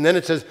Jesus. And then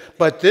it says,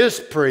 but this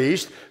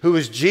priest, who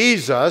is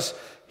Jesus,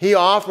 he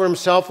offered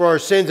himself for our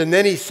sins, and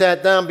then he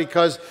sat down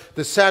because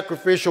the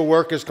sacrificial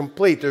work is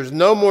complete. There's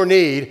no more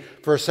need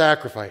for a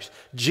sacrifice.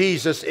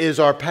 Jesus is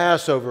our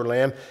Passover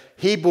lamb.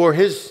 He bore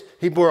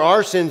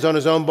our sins on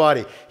his own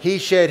body. He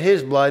shed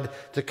his blood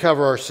to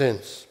cover our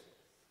sins.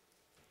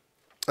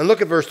 And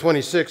look at verse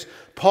 26.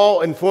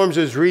 Paul informs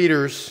his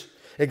readers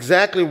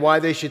exactly why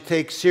they should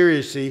take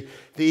seriously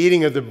the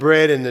eating of the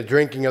bread and the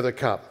drinking of the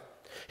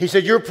cup. He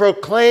said, you're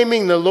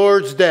proclaiming the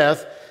Lord's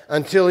death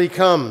until he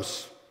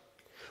comes.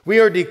 We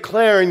are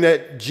declaring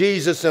that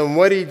Jesus and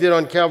what he did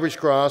on Calvary's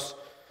cross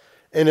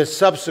and his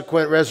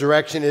subsequent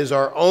resurrection is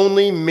our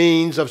only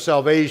means of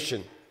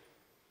salvation.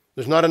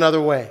 There's not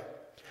another way.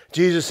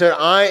 Jesus said,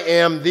 I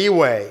am the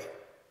way,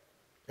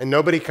 and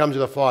nobody comes to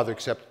the Father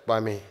except by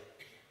me.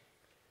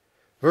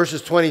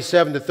 Verses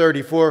 27 to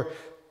 34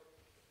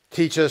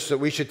 teach us that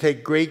we should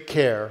take great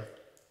care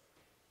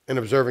in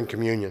observing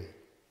communion.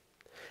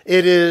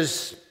 It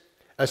is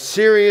a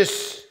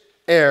serious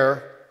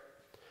error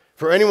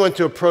for anyone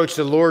to approach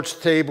the Lord's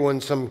table in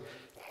some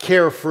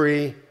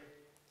carefree,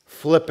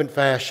 flippant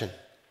fashion,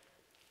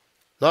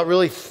 not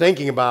really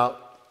thinking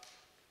about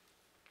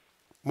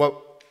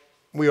what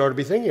we ought to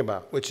be thinking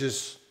about, which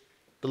is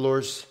the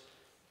Lord's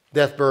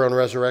death, burial, and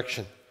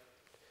resurrection.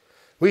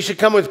 We should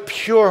come with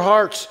pure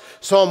hearts.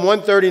 Psalm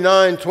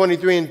 139,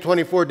 23, and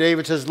 24,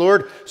 David says,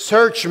 Lord,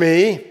 search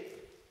me,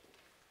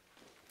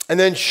 and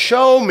then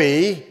show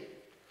me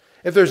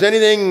if there's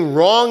anything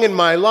wrong in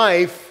my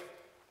life,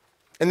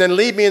 and then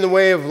lead me in the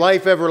way of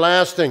life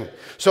everlasting.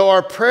 So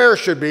our prayer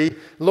should be,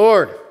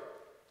 Lord,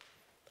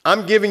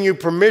 I'm giving you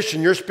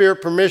permission, your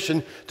Spirit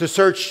permission, to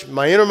search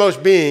my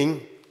innermost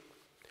being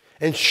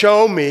and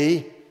show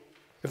me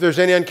if there's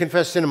any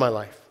unconfessed sin in my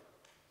life.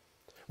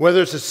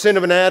 Whether it's a sin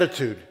of an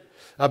attitude,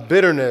 a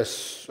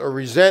bitterness, or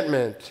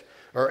resentment,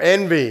 or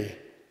envy,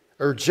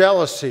 or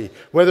jealousy.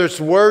 Whether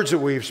it's words that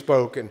we've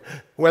spoken,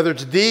 whether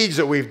it's deeds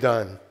that we've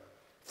done,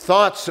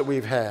 thoughts that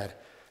we've had.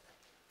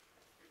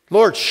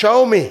 Lord,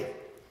 show me.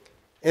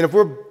 And if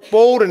we're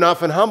bold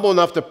enough and humble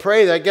enough to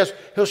pray that, I guess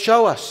he'll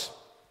show us.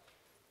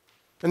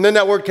 And then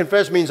that word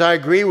confess means I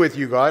agree with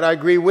you, God. I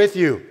agree with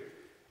you.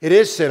 It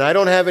is sin. I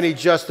don't have any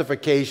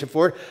justification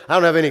for it. I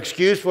don't have any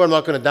excuse for it. I'm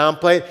not going to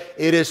downplay it.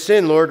 It is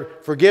sin, Lord.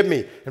 Forgive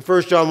me. And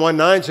 1 John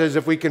 1:9 says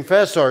if we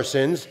confess our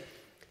sins,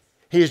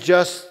 he is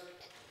just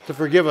to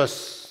forgive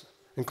us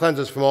and cleanse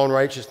us from all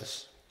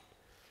unrighteousness.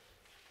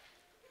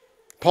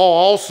 Paul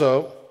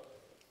also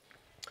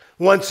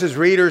wants his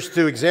readers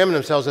to examine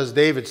themselves, as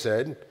David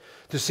said,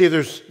 to see if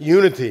there's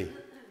unity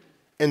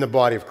in the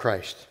body of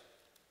Christ.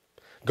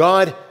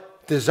 God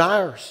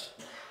desires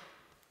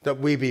that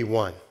we be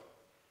one.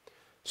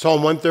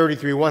 Psalm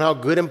 133:1, how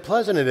good and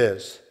pleasant it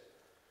is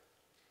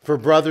for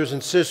brothers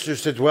and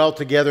sisters to dwell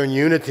together in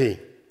unity.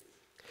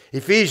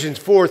 Ephesians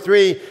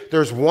 4:3,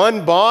 there's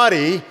one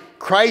body,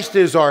 Christ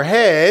is our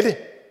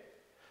head.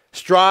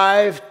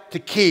 Strive to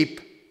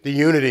keep the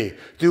unity.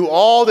 Do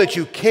all that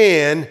you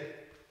can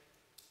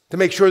to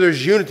make sure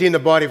there's unity in the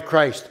body of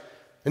Christ.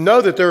 And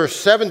know that there are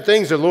 7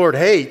 things the Lord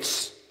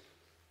hates.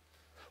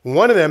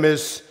 One of them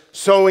is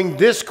sowing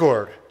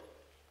discord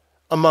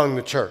among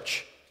the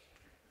church.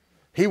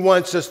 He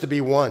wants us to be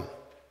one.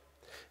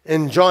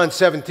 In John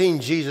 17,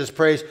 Jesus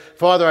prays,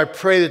 Father, I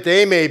pray that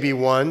they may be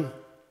one,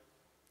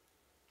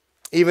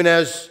 even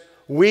as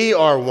we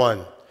are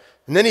one.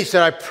 And then he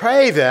said, I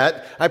pray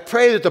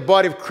that the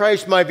body of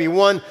Christ might be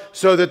one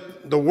so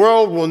that the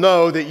world will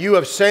know that you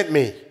have sent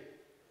me.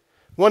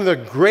 One of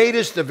the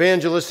greatest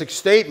evangelistic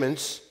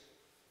statements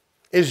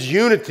is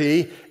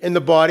unity in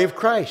the body of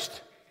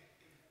Christ.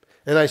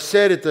 And I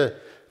said at the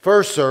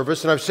first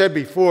service, and I've said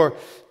before,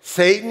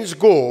 Satan's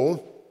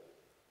goal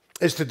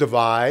is to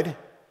divide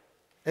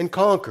and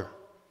conquer.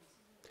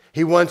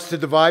 He wants to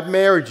divide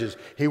marriages.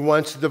 He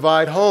wants to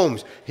divide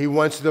homes. He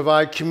wants to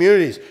divide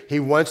communities. He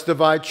wants to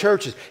divide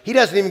churches. He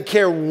doesn't even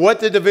care what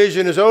the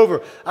division is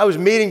over. I was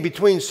meeting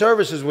between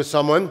services with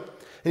someone,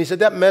 and he said,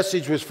 that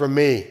message was for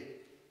me.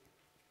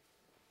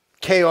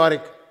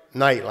 Chaotic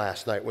night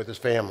last night with his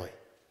family.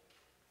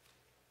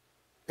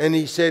 And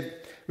he said,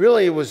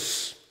 really, it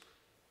was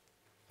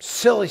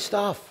silly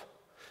stuff,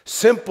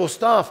 simple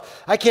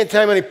stuff. I can't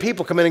tell you how many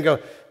people come in and go,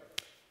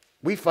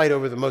 we fight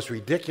over the most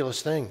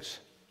ridiculous things.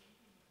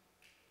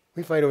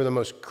 We fight over the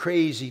most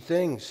crazy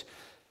things.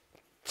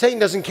 Satan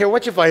doesn't care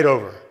what you fight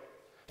over,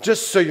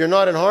 just so you're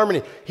not in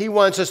harmony. He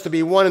wants us to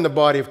be one in the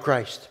body of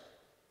Christ.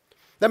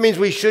 That means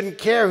we shouldn't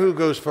care who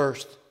goes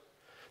first.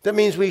 That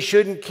means we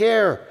shouldn't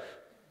care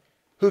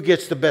who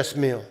gets the best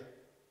meal.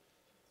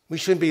 We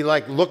shouldn't be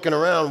like looking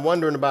around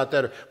wondering about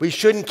that. We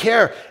shouldn't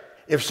care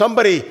if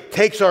somebody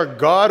takes our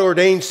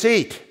God-ordained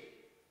seat.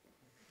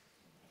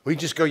 We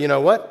just go, you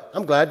know what?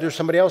 I'm glad there's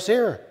somebody else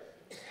here.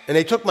 And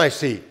they took my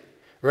seat.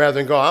 Rather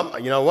than go,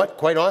 you know what?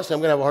 Quite honestly, I'm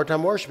going to have a hard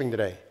time worshiping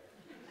today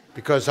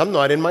because I'm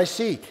not in my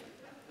seat.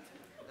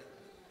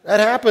 That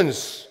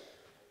happens.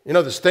 You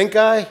know, the stink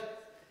eye?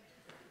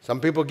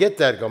 Some people get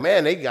that. Go,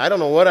 man, I don't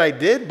know what I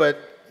did, but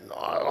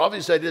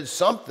obviously I did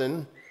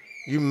something.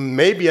 You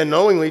maybe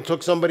unknowingly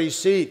took somebody's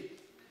seat.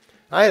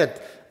 I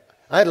had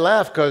to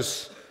laugh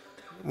because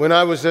when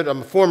I was at a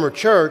former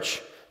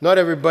church, not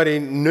everybody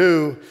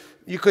knew.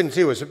 You couldn't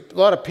see. It was a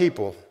lot of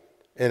people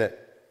in it.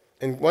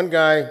 And one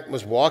guy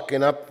was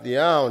walking up the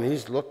aisle, and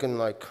he's looking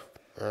like,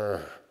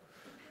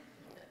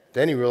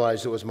 Then he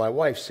realized it was my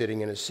wife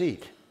sitting in his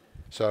seat.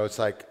 So it's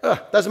like,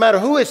 doesn't matter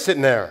who is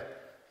sitting there.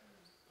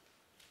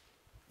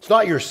 It's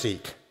not your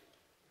seat.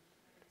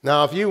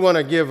 Now, if you want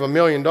to give $1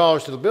 million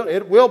to the building,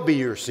 it will be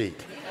your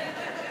seat.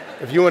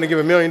 If you want to give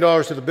 $1 million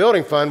to the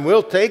building fund,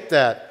 we'll take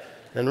that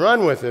and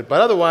run with it.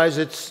 But otherwise,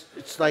 it's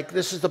like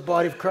this is the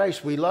body of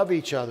Christ. We love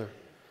each other.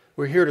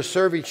 We're here to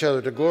serve each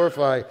other, to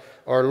glorify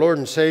our Lord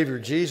and Savior,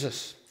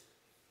 Jesus.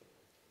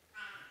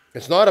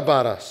 It's not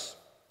about us.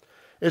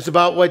 It's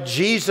about what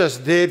Jesus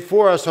did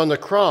for us on the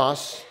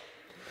cross.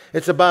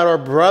 It's about our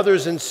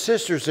brothers and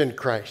sisters in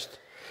Christ.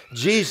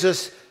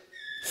 Jesus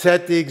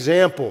set the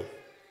example.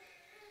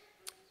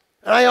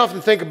 And I often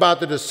think about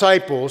the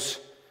disciples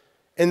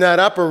in that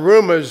upper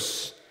room,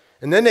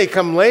 and then they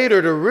come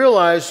later to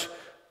realize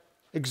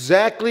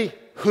exactly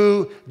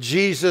who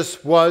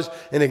Jesus was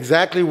and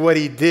exactly what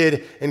he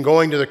did in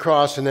going to the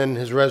cross and then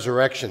his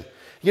resurrection.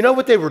 You know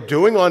what they were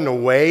doing on the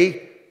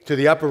way to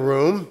the upper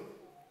room?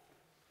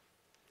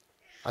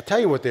 I'll tell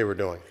you what they were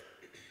doing.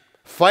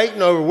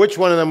 Fighting over which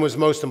one of them was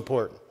most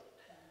important.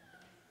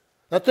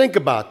 Now think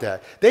about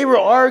that. They were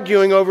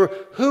arguing over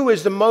who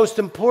is the most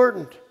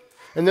important.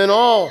 And then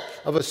all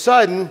of a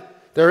sudden,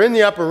 they're in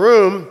the upper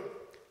room.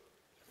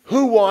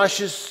 Who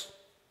washes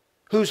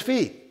whose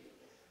feet?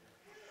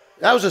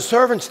 That was a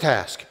servant's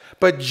task.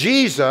 But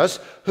Jesus,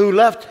 who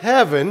left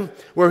heaven,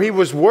 where he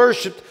was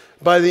worshipped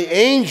by the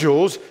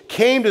angels,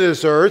 came to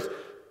this earth,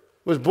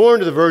 was born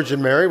to the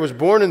Virgin Mary, was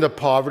born into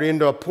poverty,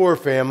 into a poor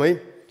family,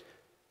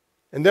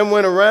 and then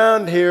went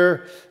around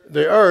here,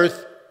 the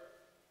earth,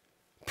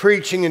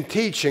 preaching and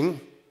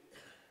teaching.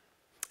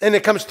 And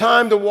it comes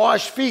time to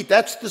wash feet.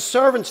 That's the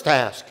servant's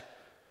task.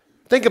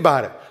 Think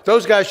about it.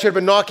 Those guys should have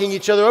been knocking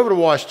each other over to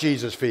wash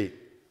Jesus' feet.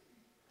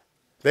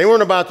 They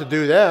weren't about to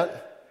do that.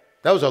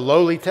 That was a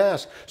lowly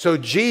task. So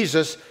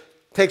Jesus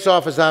takes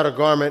off his outer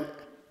garment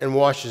and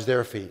washes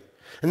their feet.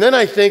 And then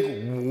I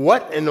think,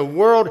 what in the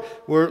world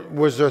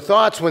was their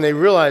thoughts when they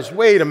realized,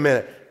 wait a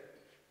minute,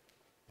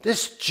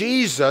 this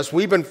Jesus,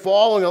 we've been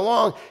following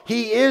along,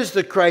 he is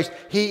the Christ,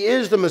 he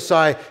is the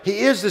Messiah, he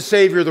is the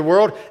Savior of the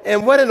world,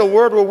 and what in the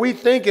world were we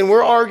thinking?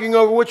 We're arguing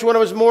over which one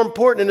of us is more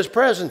important in his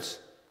presence.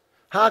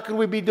 How could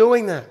we be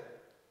doing that?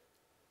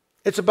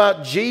 It's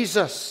about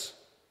Jesus.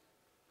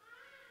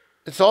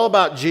 It's all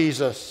about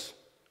Jesus.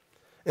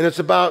 And it's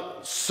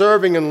about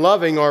serving and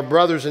loving our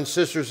brothers and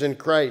sisters in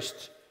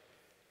Christ.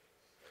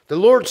 The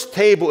Lord's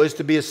table is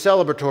to be a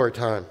celebratory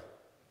time,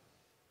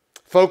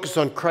 focused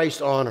on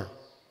Christ's honor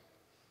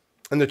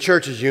and the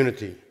church's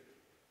unity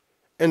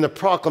and the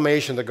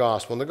proclamation of the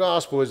gospel. And the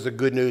gospel is the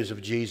good news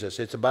of Jesus.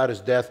 It's about his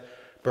death,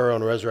 burial,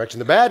 and resurrection.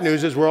 The bad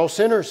news is we're all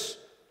sinners.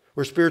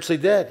 We're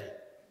spiritually dead.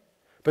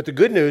 But the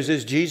good news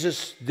is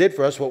Jesus did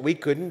for us what we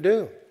couldn't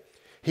do.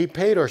 He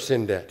paid our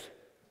sin debt.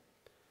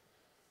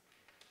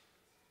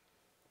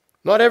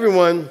 Not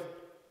everyone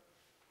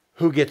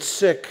who gets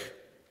sick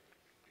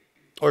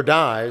or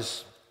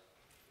dies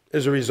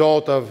is a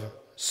result of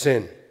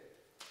sin.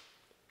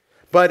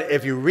 But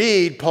if you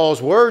read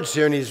Paul's words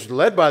here, and he's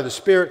led by the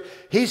Spirit,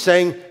 he's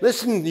saying,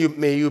 listen to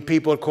me, you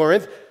people in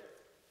Corinth,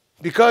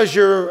 because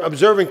you're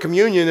observing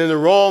communion in the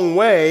wrong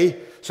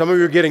way, some of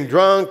you are getting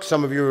drunk,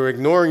 some of you are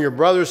ignoring your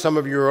brothers, some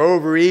of you are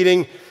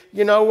overeating.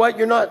 You know what?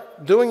 You're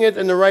not doing it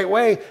in the right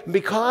way.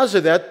 Because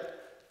of that,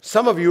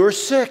 some of you are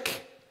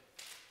sick.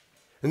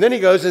 And then he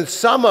goes, and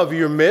some of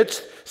you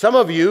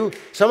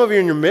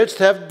in your midst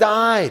have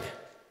died.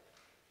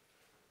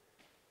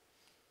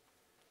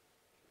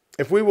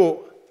 If we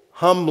will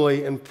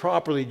humbly and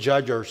properly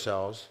judge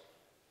ourselves,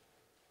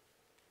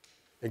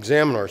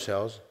 examine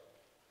ourselves,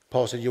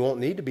 Paul said you won't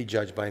need to be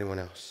judged by anyone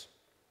else.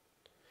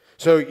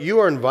 So you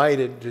are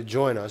invited to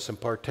join us and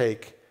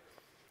partake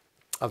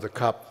of the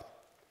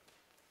cup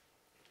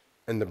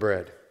and the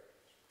bread.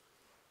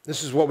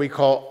 This is what we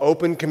call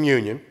open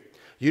communion.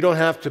 You don't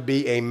have to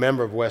be a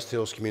member of West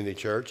Hills Community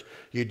Church.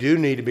 You do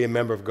need to be a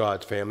member of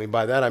God's family.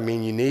 By that I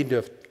mean you need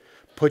to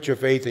put your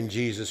faith in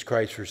Jesus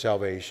Christ for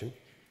salvation.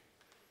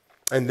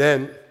 And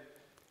then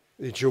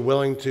that you're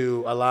willing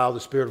to allow the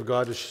Spirit of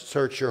God to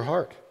search your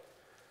heart.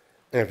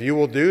 And if you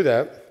will do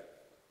that,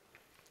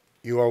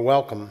 you are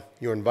welcome.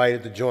 You're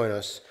invited to join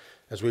us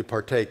as we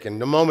partake.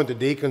 In a moment, the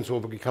deacons will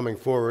be coming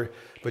forward,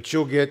 but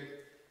you'll get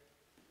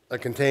a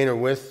container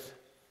with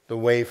the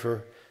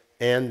wafer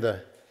and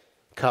the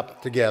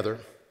cup together.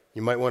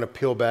 You might want to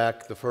peel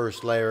back the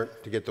first layer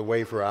to get the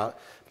wafer out,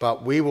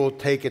 but we will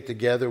take it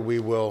together. We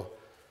will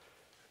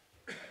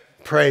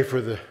pray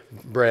for the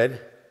bread,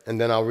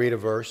 and then I'll read a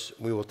verse.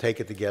 We will take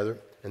it together,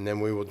 and then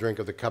we will drink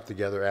of the cup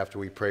together after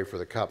we pray for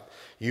the cup.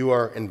 You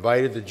are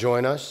invited to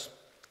join us.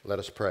 Let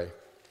us pray.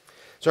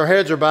 So our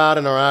heads are bowed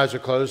and our eyes are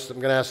closed. I'm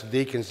going to ask the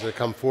deacons to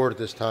come forward at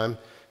this time,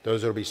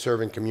 those that will be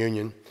serving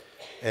communion.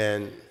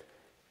 And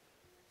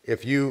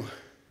if you're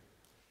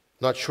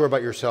not sure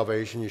about your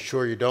salvation, you're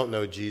sure you don't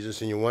know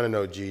Jesus and you want to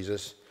know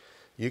Jesus,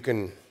 you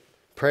can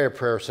pray a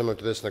prayer similar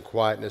to this in the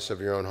quietness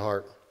of your own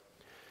heart.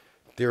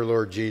 Dear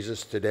Lord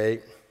Jesus, today,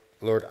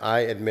 Lord, I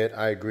admit,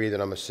 I agree that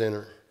I'm a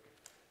sinner.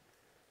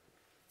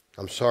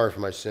 I'm sorry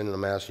for my sin and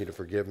I'm asking you to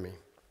forgive me.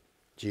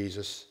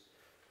 Jesus,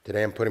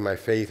 today I'm putting my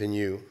faith in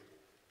you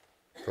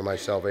for my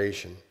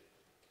salvation.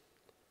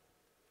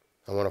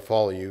 I want to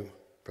follow you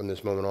from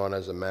this moment on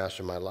as the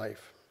master of my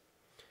life.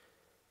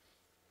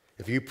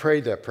 If you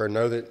prayed that prayer,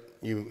 know that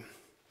you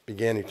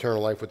began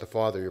eternal life with the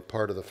Father. You're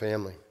part of the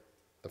family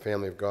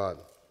of God.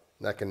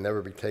 That can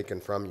never be taken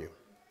from you.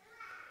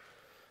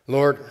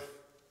 Lord,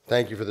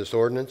 thank you for this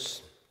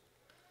ordinance.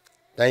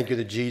 Thank you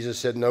that Jesus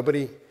said,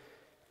 nobody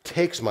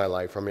takes my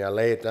life from me. I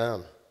lay it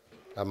down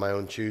of my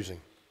own choosing.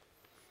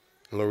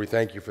 And Lord, we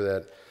thank you for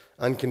that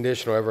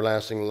unconditional,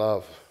 everlasting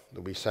love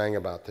that we sang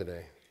about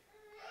today.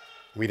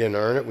 We didn't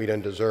earn it. We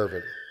didn't deserve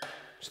it.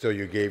 Still,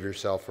 you gave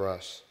yourself for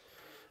us.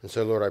 And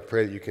so, Lord, I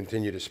pray that you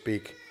continue to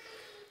speak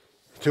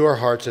to our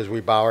hearts as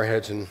we bow our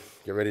heads and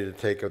get ready to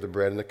take of the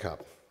bread and the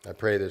cup. I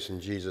pray this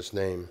in Jesus'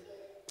 name.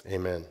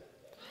 Amen.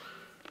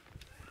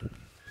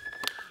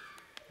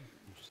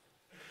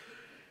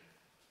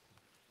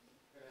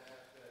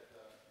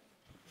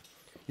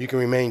 You can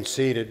remain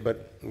seated,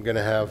 but I'm going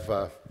to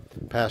have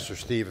Pastor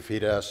Steve, if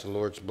he'd ask the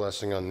Lord's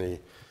blessing on the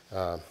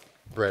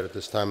bread at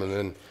this time, and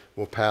then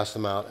we'll pass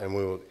them out and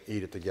we will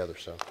eat it together.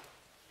 So,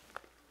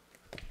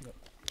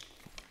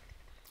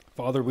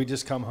 Father, we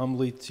just come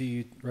humbly to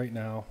you right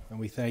now, and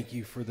we thank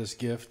you for this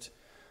gift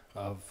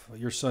of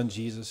your son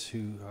Jesus,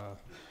 who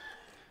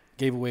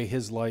gave away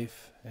his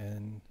life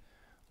and,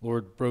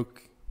 Lord,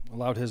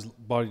 allowed his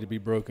body to be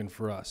broken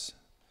for us.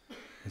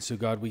 And so,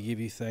 God, we give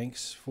you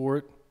thanks for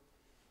it.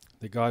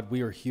 That, God,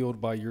 we are healed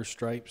by your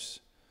stripes,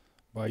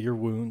 by your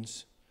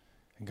wounds.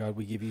 And, God,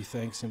 we give you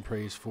thanks and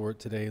praise for it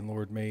today. And,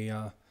 Lord, may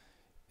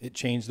it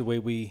change the way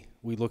we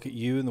look at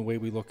you and the way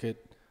we look at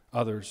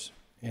others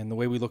and the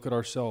way we look at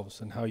ourselves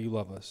and how you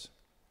love us.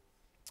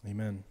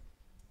 Amen.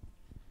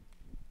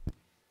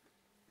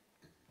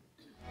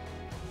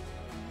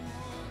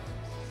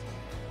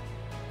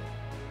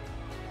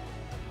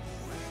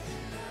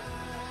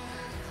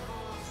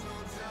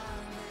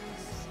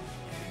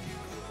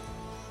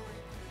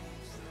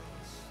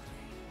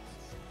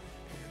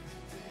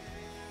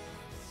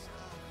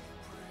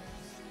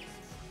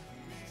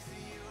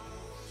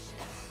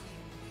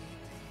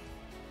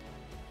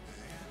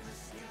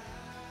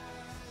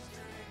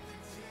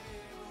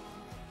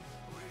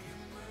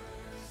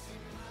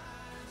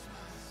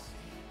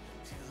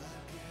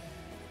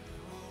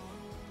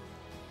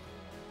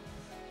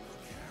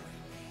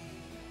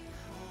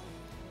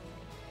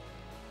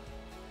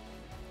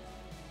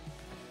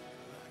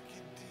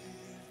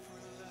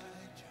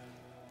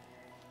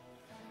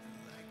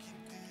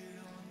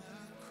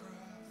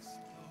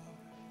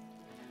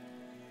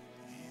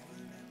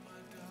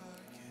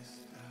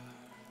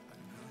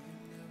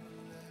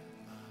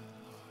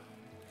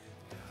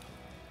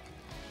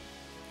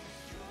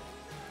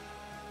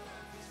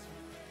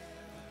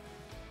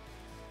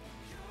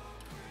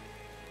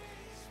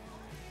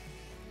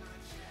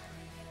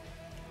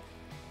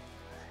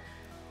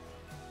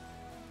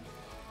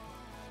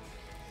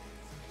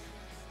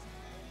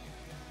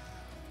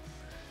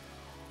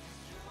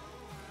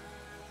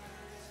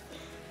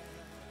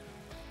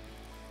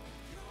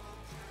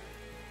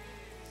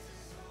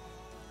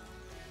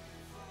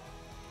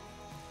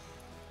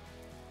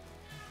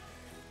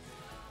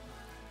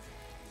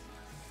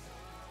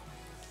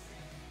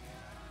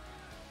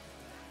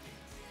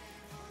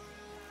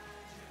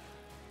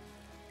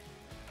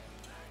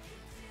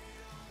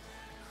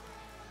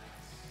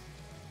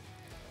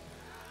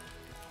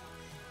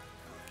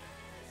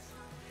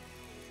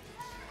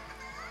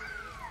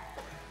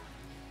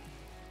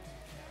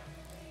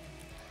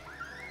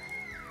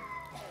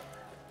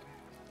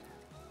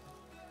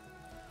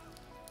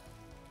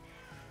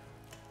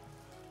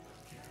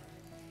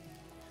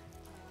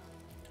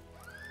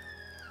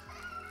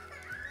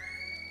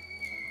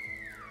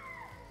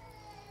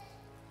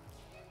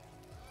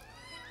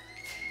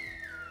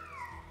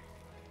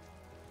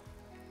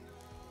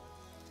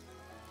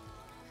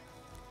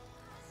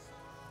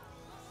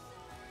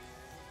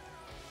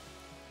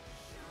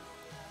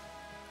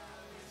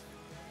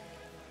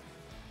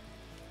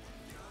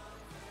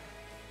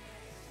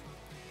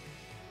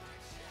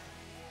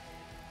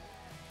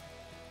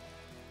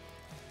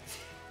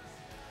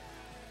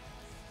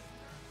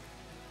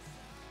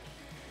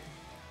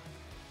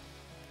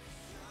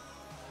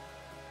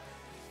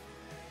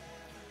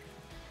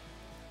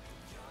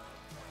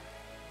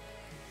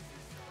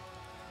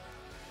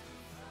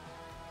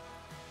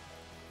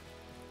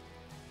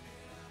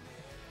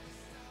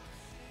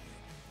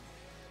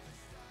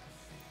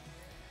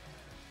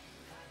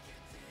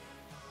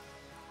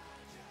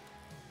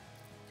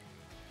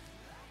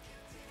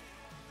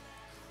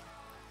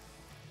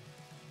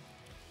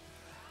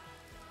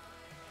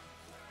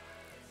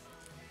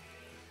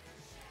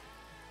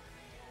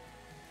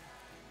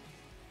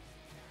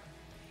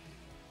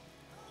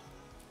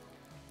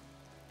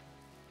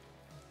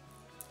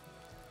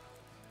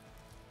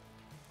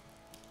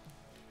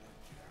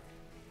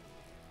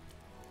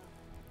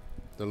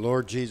 The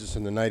Lord Jesus,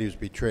 in the night he was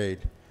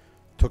betrayed,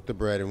 took the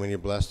bread, and when he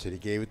blessed it, he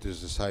gave it to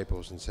his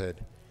disciples and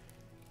said,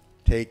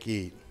 "Take,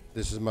 eat.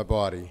 This is my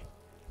body,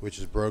 which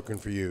is broken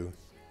for you.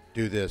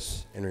 Do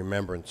this in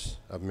remembrance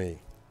of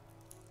me."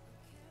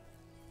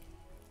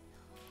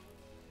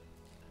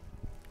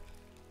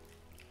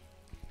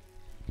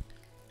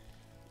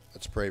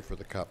 Let's pray for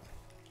the cup.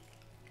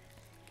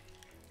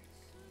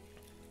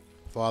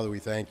 Father, we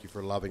thank you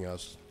for loving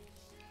us.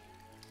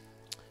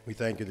 We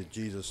thank you that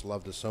Jesus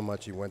loved us so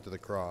much he went to the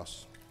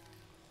cross.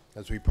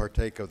 As we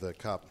partake of the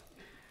cup,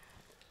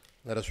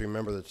 let us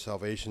remember that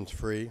salvation's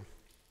free,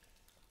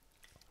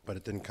 but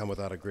it didn't come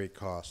without a great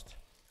cost.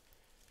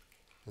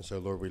 And so,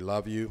 Lord, we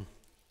love you.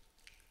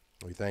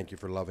 We thank you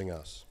for loving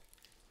us.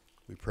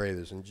 We pray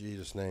this in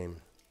Jesus' name.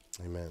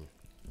 Amen.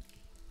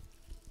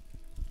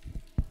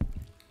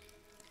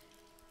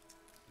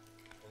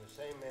 In the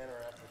same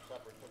manner, after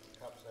supper, took the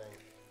cup, saying,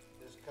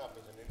 "This cup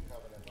is a new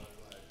covenant in my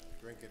blood.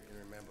 Drink it in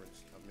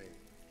remembrance of me."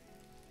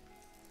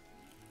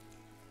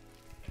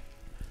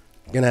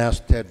 I'm going to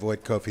ask Ted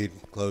Voitko if he'd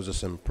close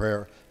us in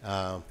prayer.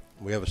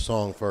 We have a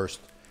song first,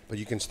 but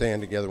you can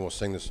stand together and we'll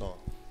sing the song.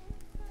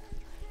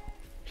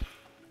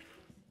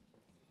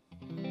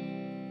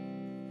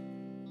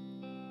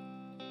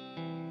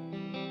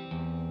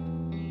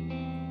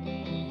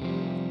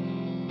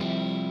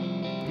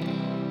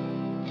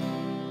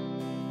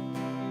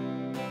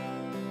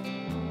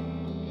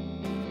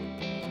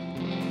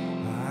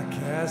 I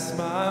cast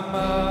my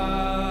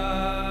mind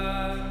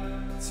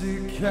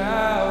to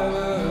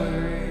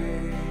Calvary.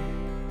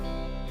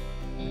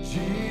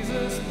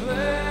 Jesus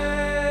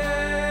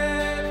bled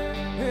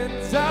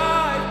and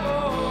died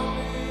for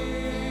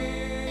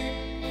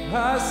me.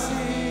 I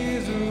see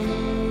his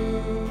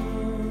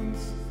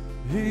wounds,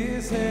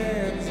 his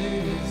hands,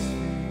 his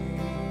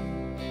feet.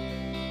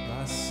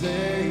 My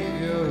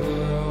Savior